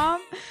 fantasy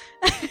mom.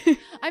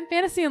 I'm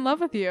fantasy in love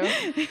with you.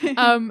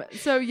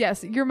 So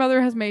yes, your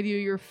mother has made you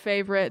your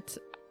favorite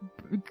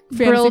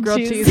fantasy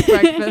grilled cheese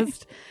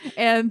breakfast,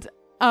 and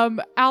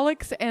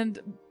Alex and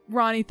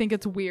Ronnie think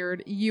it's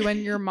weird. You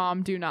and your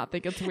mom do not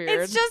think it's weird.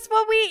 It's just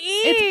what we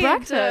eat. It's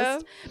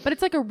breakfast, but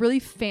it's like a really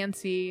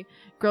fancy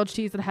grilled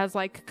cheese that has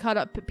like cut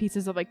up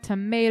pieces of like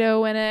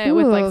tomato in it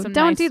with like Ooh, some.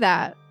 don't nice- do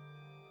that.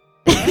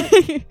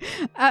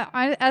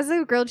 As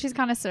a grilled cheese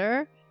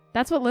connoisseur,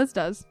 That's what Liz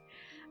does.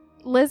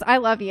 Liz, I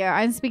love you.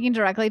 I'm speaking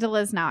directly to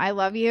Liz now. I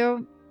love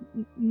you.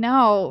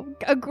 No,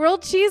 a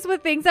grilled cheese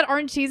with things that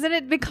aren't cheese in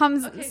it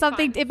becomes Okay,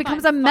 something. fine, It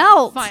becomes fine, a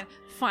melt.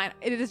 Fine.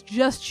 It is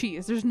just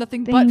cheese. There's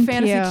nothing Thank but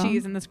fantasy you.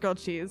 cheese in this grilled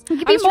cheese. It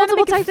could I be was trying to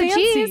multiple make it types of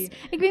fancy. cheese.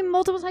 It could be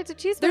multiple types of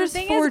cheese. But There's the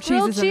thing 4 is,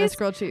 grilled cheeses in this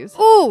grilled cheese.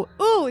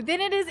 Ooh, then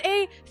it is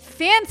a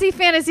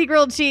fantasy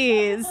grilled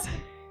cheese.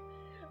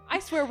 I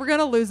swear we're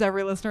gonna lose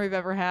every listener we've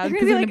ever had. You're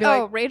 'cause gonna be they're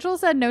like, oh, Rachel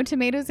said no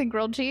tomatoes in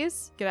grilled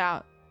cheese. get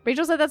out.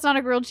 Rachel said that's not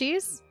a grilled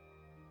cheese.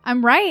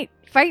 I'm right.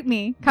 Fight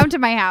me. Come to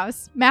my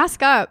house.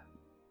 Mask up.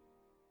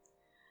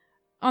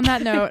 On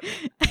that note,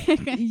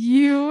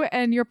 you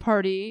and your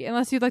party,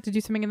 unless you'd like to do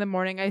something in the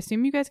morning, I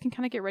assume you guys can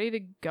kind of get ready to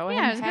go Yeah,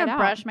 and I'm just head gonna out.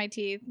 brush my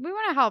teeth. We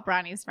want to help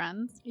Ronnie's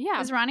friends. Yeah.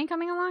 Is Ronnie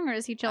coming along, or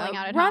is he chilling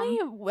out at Ronnie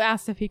home?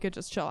 asked if he could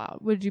just chill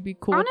out. Would you be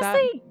cool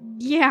Honestly,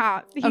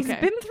 yeah. He's Okay.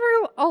 been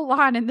through a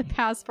lot in the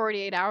past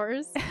 48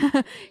 hours. with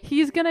that?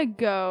 He's gonna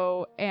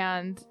go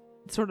and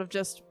sort of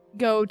just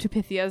go to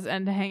Pythia's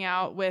and hang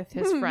out with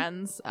his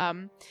friends,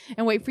 and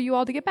wait for you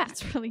all to get back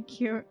That's really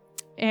cute.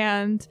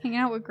 and Hanging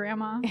out with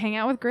grandma. hang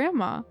out with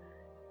Grandma.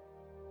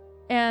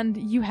 And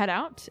you head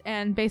out,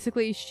 and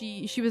basically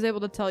she was able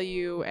to tell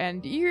you,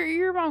 and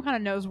your mom kind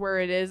of knows where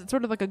it is. It's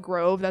sort of like a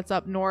grove that's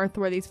up north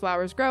where these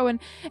flowers grow, and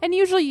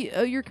usually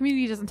your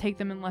community doesn't take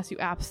them unless you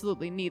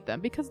absolutely need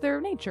them, because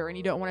they're nature and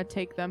you don't want to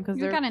take them because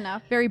they're got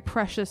enough. very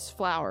precious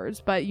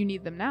flowers, but you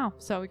need them now,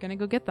 so we're gonna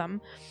go get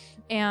them.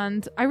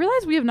 And I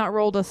realize we have not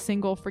rolled a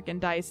single freaking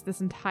dice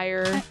this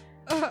entire...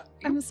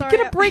 I'm sorry.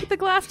 You're gonna break the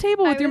glass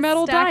table with your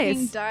metal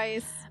dice.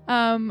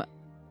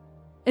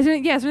 Is there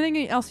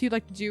anything else you'd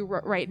like to do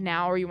right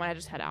now, or you want to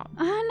just head out?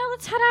 No,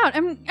 let's head out.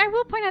 I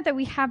will point out that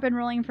we have been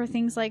rolling for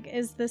things like,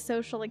 is the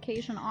social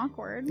occasion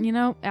awkward?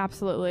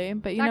 Absolutely.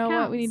 But you that know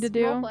counts. what we need to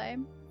do?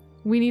 Roleplay.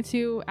 We need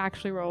to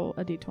actually roll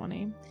a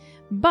d20.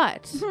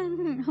 But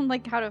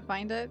like how to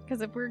find it,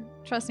 because if we're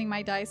trusting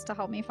my dice to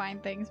help me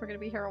find things, we're gonna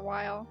be here a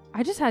while.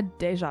 I just had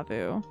deja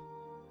vu.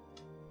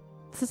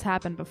 This has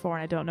happened before,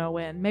 and I don't know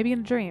when. Maybe in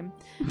a dream.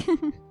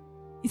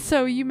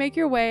 So you make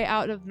your way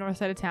out of the north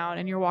side of town,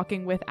 and you're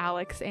walking with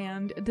Alex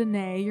and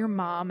Danae, your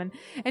mom,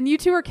 and you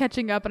two are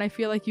catching up, and I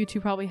feel like you two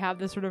probably have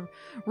this sort of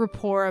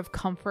rapport of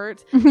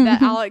comfort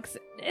that Alex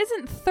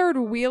isn't third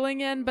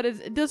wheeling in, but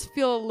it does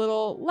feel a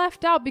little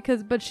left out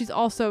but she's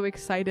also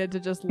excited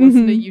to just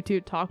listen to you two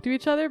talk to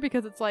each other,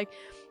 because it's like,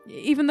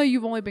 even though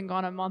you've only been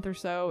gone a month or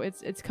so,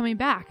 it's coming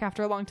back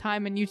after a long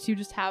time, and you two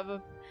just have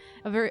a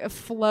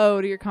flow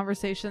to your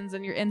conversations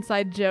and your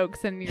inside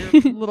jokes and your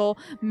little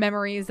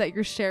memories that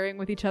you're sharing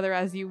with each other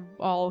as you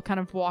all kind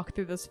of walk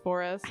through this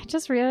forest. I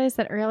just realized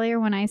that earlier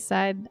when I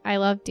said I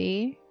love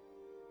D,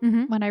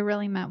 what I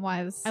really meant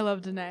was I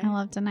love Danae. I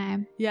love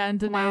Danae. Yeah, and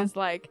Danae is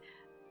like,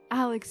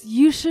 Alex,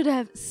 you should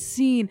have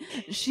seen.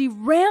 She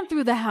ran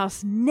through the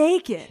house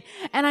naked.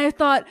 And I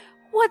thought,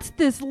 what's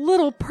this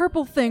little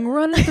purple thing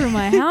running through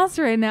my house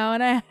right now?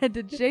 And I had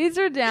to chase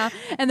her down,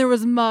 and there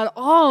was mud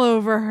all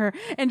over her,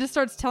 and just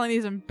starts telling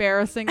these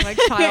embarrassing like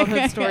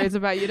childhood stories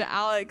about you to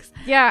Alex.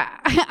 Yeah,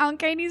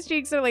 Alkaine's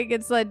cheeks are like,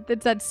 it's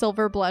that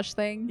silver blush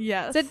thing.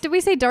 Yes. Did we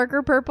say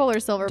darker purple or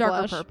silver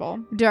Darker blush?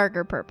 purple.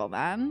 Darker purple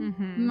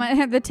then.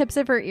 The tips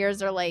of her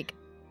ears are like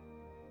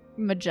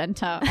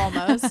magenta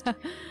almost.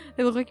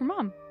 They look like your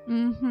mom.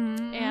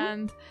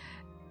 And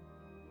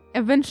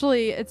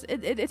eventually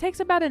it takes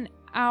about an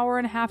hour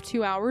and a half,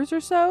 2 hours or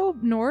so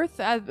north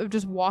of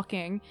just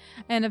walking,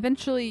 and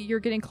eventually you're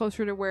getting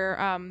closer to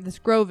where this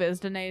grove is.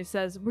 Danae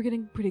says, we're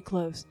getting pretty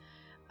close,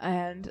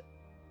 and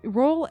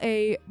roll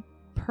a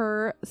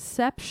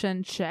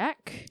perception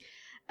check.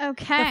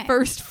 Okay. The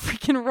first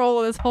freaking roll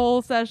of this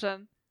whole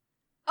session.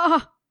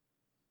 Oh,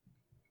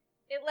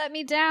 it let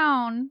me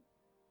down.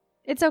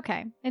 It's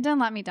okay. It didn't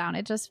let me down.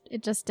 It just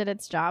did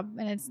its job,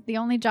 and it's the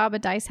only job a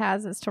dice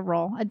has is to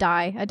roll. A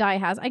die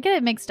has. I get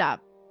it mixed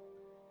up.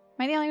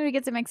 Am I the only one who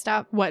gets it mixed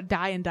up? What,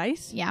 die and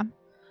dice? Yeah.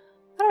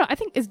 I don't know. I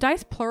think, is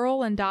dice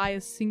plural and die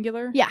is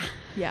singular? Yeah.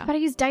 Yeah. But I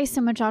use dice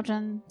so much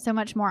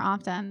more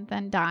often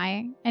than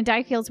die. And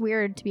die feels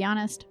weird, to be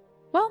honest.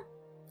 Well,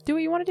 do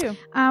what you want to do.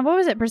 What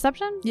was it?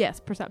 Perception? Yes,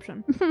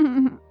 perception.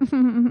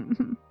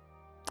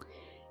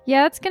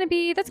 Yeah, that's gonna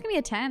be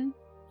a 10.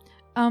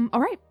 All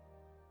right.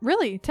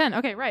 Really? 10.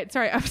 Okay, right.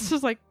 Sorry. I was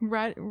just like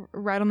right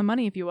on the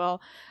money, if you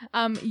will.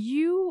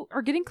 You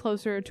are getting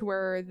closer to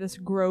where this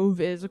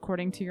grove is,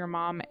 according to your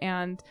mom,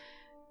 and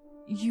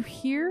you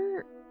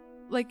hear,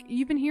 like,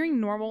 you've been hearing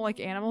normal,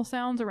 like, animal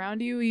sounds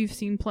around you. You've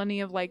seen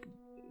plenty of, like,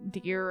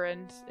 deer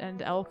and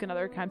elk and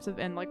other kinds of,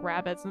 and, like,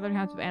 rabbits and other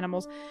kinds of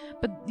animals.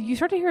 But you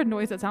start to hear a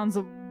noise that sounds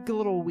a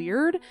little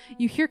weird.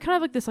 You hear kind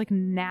of like this, like,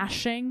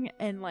 gnashing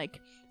and,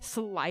 like,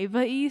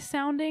 saliva-y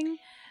sounding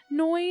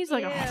noise,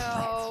 like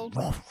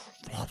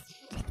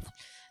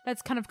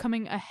that's kind of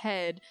coming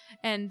ahead,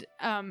 and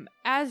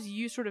as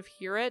you sort of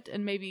hear it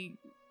and maybe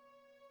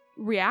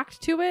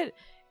react to it,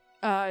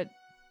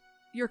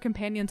 your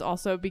companions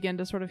also begin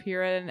to sort of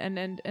hear it,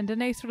 and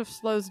Danae sort of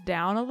slows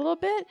down a little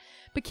bit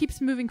but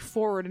keeps moving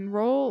forward, and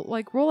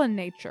roll a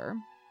nature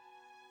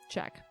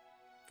check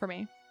for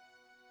me.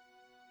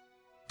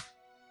 I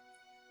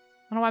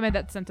don't know why I made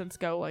that sentence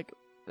go like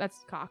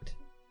that's cocked.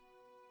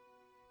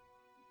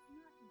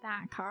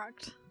 That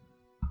cocked.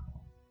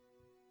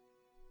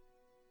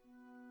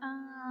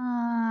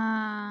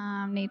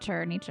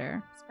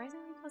 Nature.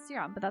 Surprisingly plus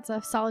 0, but that's a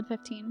solid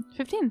 15.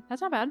 15.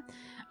 That's not bad.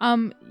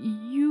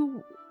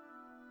 You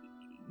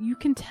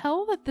can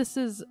tell that this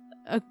is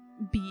a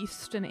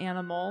beast, an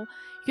animal.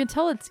 You can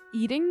tell it's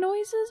eating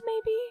noises,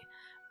 maybe,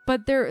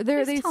 but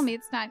they tell me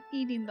it's not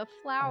eating the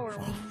flower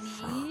we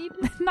need.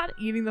 Not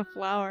eating the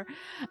flower.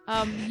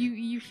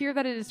 You hear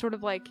that it is sort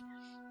of like.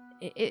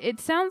 It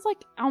sounds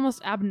like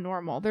almost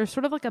abnormal. There's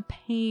sort of like a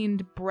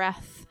pained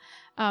breath,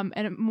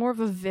 and more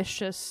of a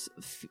vicious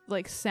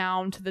like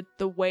sound to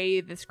the way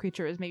this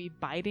creature is maybe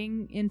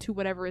biting into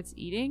whatever it's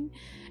eating,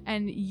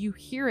 and you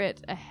hear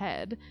it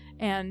ahead.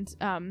 And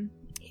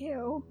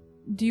Ew.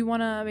 Do you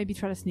want to maybe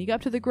try to sneak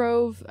up to the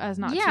grove as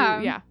not to?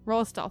 Yeah.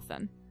 Roll a stealth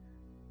then,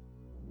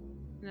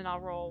 and then I'll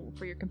roll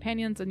for your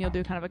companions, and you'll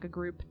do kind of like a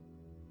group.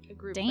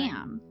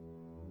 Damn. Thing.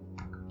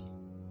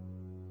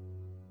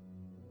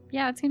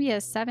 Yeah, it's going to be a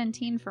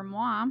 17 for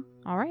moi.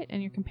 All right,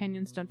 and your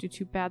companions don't do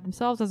too bad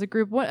themselves as a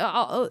group.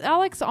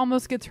 Alex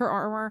almost gets her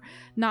armor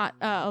not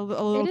a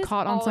little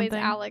caught on something.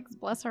 Alex,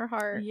 bless her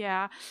heart.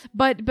 Yeah,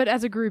 but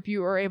as a group,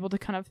 you are able to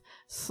kind of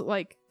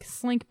slink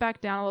back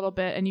down a little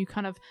bit, and you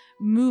kind of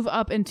move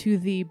up into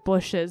the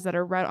bushes that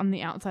are right on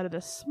the outside of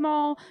this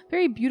small,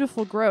 very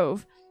beautiful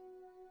grove.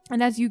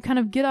 And as you kind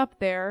of get up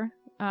there,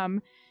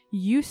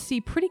 you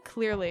see pretty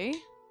clearly.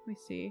 Let me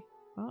see.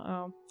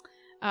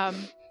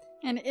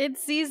 And it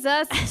sees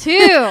us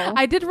too.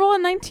 I did roll a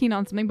 19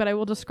 on something, but I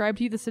will describe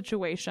to you the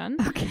situation.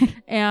 Okay.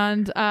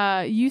 And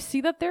you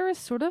see that there is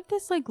sort of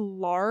this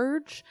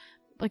large,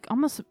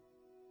 almost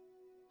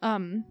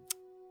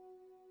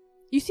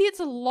you see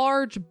it's a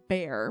large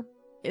bear.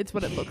 It's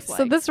what it looks like.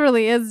 So this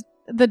really is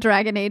the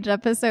Dragon Age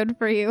episode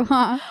for you,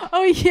 huh?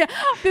 Oh yeah.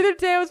 The other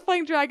day I was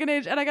playing Dragon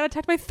Age and I got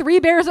attacked by 3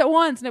 bears at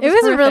once, and it was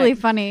horrific. Really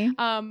funny.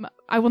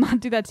 I will not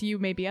do that to you,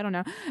 maybe, I don't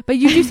know. But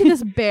you do see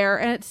this bear,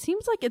 and it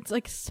seems like it's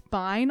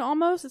spine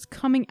almost. It's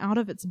coming out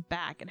of its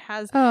back. It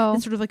has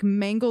this sort of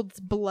mangled,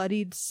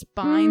 bloodied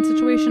spine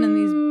situation and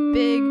these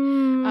big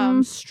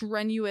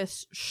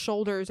strenuous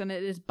shoulders, and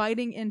it is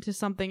biting into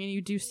something, and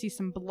you do see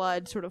some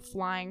blood sort of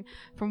flying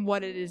from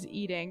what it is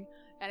eating.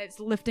 And it's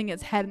lifting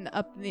its head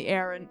up in the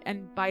air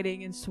and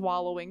biting and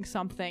swallowing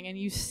something. And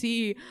you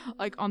see,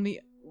 on the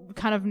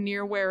kind of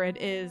near where it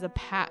is, a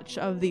patch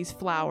of these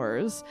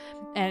flowers.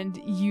 And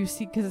you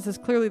see, because this is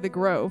clearly the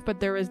grove,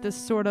 but there is this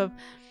sort of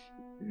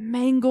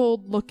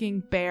mangled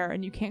looking bear,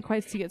 and you can't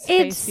quite see its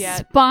face yet.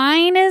 Its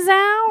spine is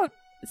out?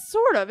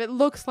 Sort of. It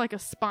looks like a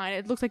spine.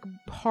 It looks like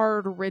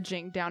hard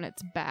ridging down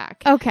its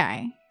back.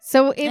 Okay.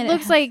 So it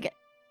looks like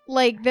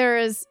there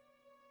is...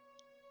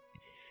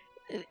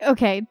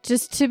 Okay,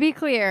 just to be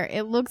clear,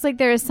 it looks like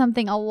there is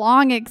something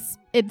along its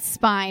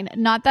spine,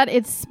 not that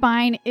its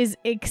spine is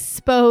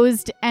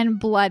exposed and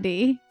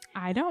bloody.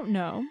 I don't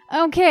know.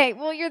 Okay,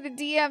 well, you're the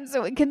DM,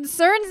 so it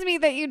concerns me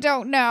that you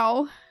don't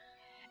know.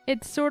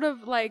 It's sort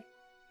of like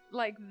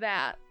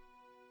that.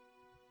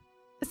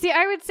 See,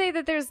 I would say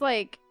that there's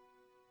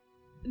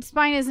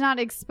spine is not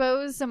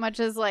exposed so much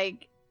as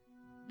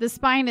the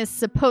spine is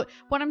supposed...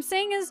 What I'm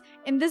saying is,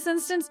 in this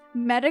instance,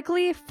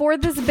 medically, for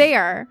this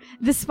bear,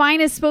 the spine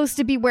is supposed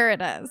to be where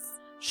it is.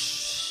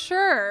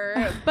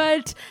 Sure,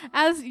 but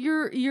as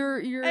you're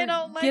I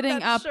don't like getting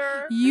that, up,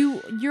 sure.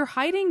 you're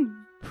hiding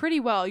pretty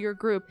well, your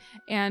group,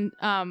 and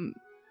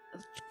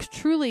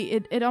truly,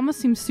 it almost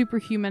seems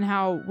superhuman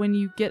how when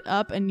you get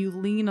up and you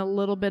lean a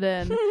little bit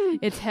in,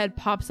 its head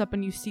pops up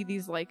and you see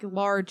these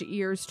large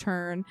ears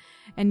turn,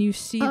 and you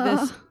see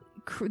this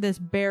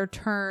bear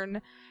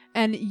turn.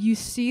 And you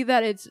see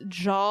that its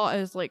jaw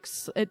is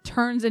it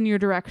turns in your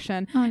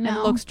direction and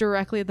looks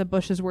directly at the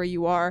bushes where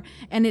you are.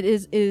 And it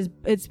is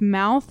its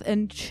mouth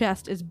and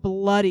chest is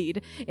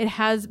bloodied. It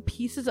has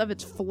pieces of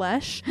its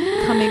flesh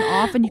coming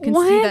off, and you can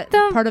see that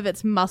part of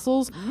its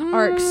muscles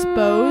are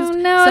exposed.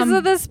 No,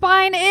 so the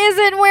spine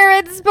isn't where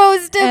it's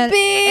supposed to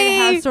be.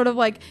 It has sort of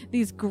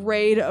these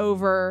grayed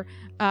over,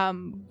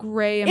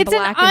 gray and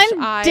blackish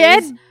eyes.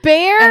 It's an undead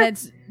bear? And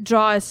its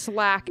jaw is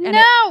slack, and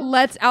it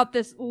lets out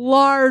this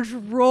large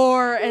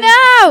roar and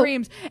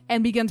screams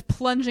and begins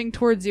plunging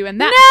towards you,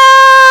 and that's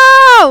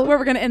where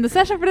we're gonna end the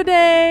session for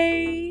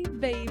today,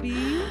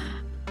 baby.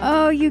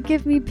 Oh, you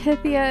give me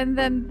Pythia and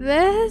then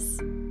this?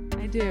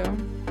 I do.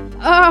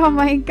 Oh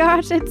my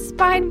gosh, its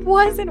spine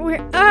wasn't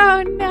where...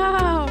 Oh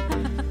no!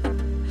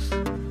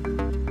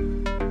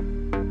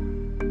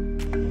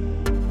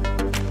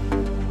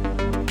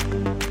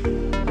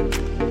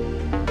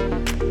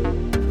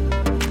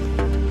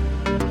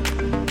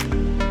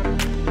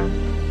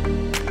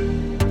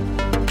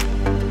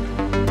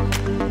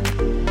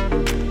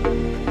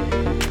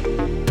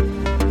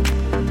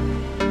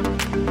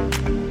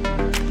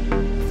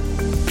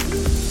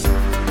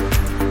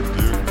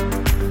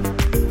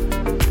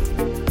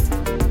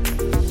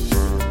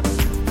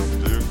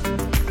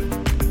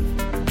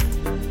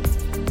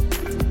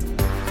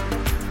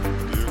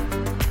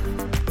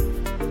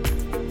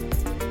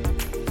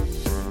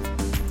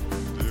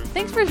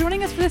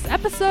 Joining us for this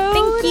episode.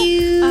 Thank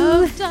you.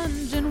 Of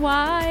Dungeon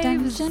Wives.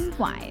 Dungeon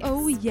Wives.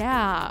 Oh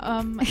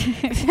yeah.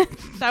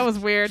 That was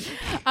weird.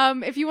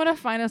 If you want to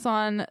find us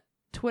on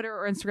Twitter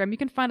or Instagram, you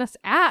can find us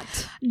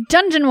at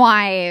Dungeon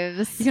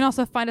Wives. You can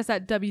also find us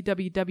at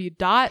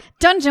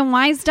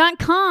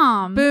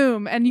www.dungeonwives.com.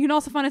 Boom. And you can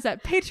also find us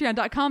at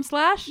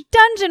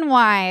patreon.com/Dungeon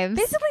Wives.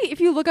 Basically, if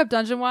you look up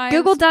Dungeon Wives,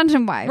 Google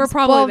Dungeon Wives. We're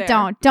probably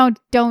there. Don't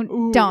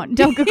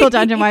Google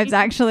Dungeon Wives,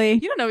 actually.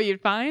 You don't know what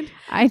you'd find.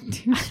 I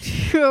do.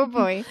 Oh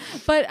boy.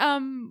 But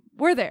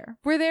we're there.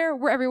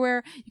 We're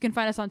everywhere. You can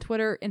find us on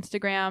Twitter,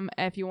 Instagram,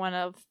 if you want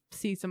to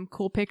see some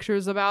cool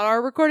pictures about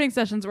our recording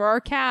sessions or our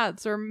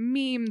cats or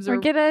memes or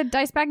get a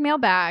dice bag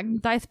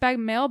mailbag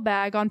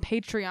on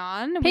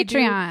Patreon. We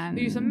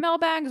do some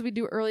mailbags. We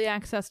do early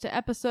access to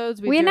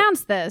episodes. We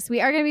announced this. We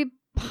are going to be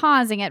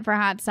pausing it for a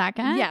hot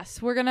second. Yes,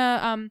 we're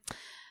gonna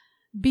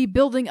be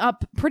building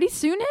up pretty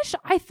soonish,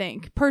 I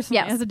think,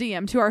 personally, Yes. as a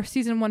DM, to our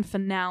season 1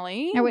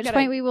 finale. At which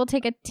point we will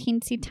take a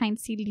teensy-tiny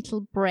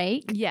little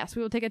break. Yes,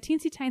 we will take a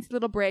teensy-tiny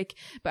little break,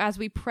 but as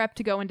we prep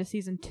to go into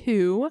season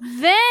 2.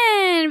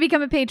 Then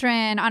become a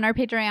patron on our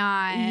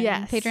Patreon.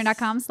 Yes.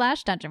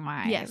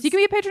 Patreon.com/DungeonWise. Yes, you can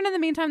be a patron in the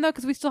meantime, though,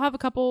 because we still have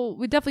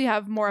we definitely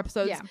have more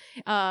episodes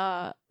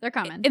They're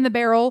coming. in the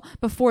barrel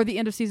before the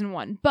end of season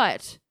 1.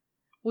 But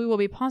we will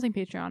be pausing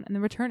Patreon and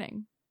then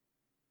returning.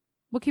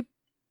 We'll keep...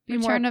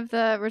 Return of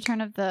the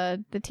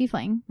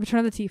tiefling.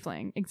 Return of the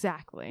Tiefling,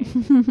 exactly.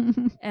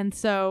 And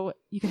so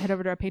you can head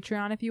over to our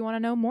Patreon if you want to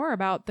know more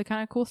about the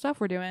kind of cool stuff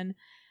we're doing.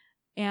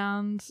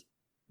 And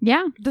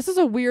yeah, this is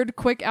a weird,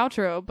 quick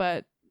outro,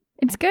 but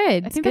it's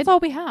good. I think that's all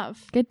we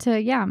have. Good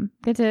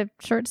to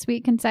short,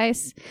 sweet,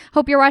 concise.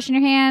 Hope you're washing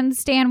your hands,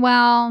 staying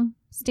well,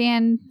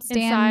 stand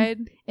inside.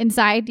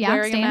 Yeah,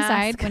 wearing stay a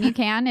inside mask. when you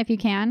can, if you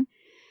can.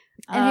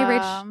 And hey,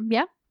 Rach,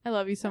 Yeah. I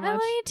love you so much. I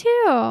love you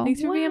too.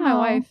 Thanks for being my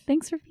wife.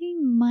 Thanks for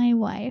being my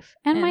wife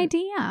and my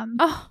DM.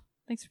 Oh,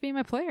 thanks for being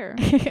my player.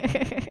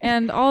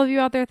 And all of you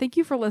out there, thank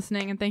you for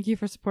listening and thank you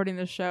for supporting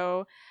the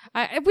show.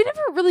 We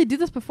never really do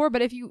this before,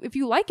 but if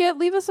you like it,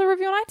 leave us a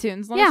review on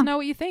iTunes. Let us know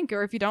what you think.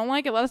 Or if you don't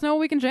like it, let us know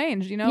what we can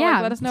change.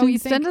 Let us know what you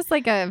think. Send us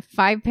like a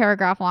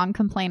 5-paragraph long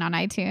complaint on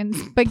iTunes,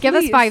 but give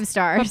us 5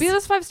 stars. But give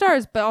us 5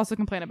 stars, but also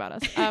complain about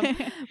us.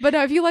 But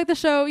no, if you like the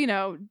show,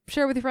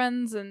 share it with your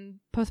friends and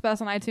post about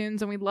us on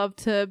iTunes, and we'd love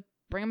to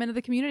bring them into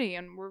the community,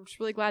 and we're just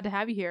really glad to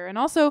have you here. And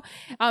also,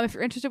 If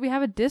you're interested, we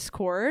have a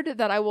Discord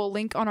that I will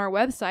link on our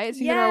website. So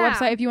you can go to our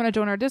website if you want to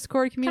join our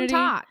Discord community.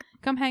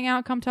 Come hang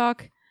out, come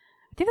talk.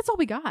 I think that's all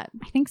we got.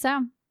 I think so.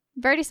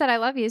 I've already said I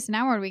love you, so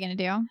now what are we going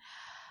to do?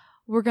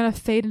 We're going to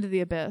fade into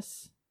the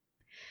abyss.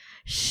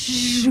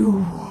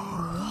 Shoo.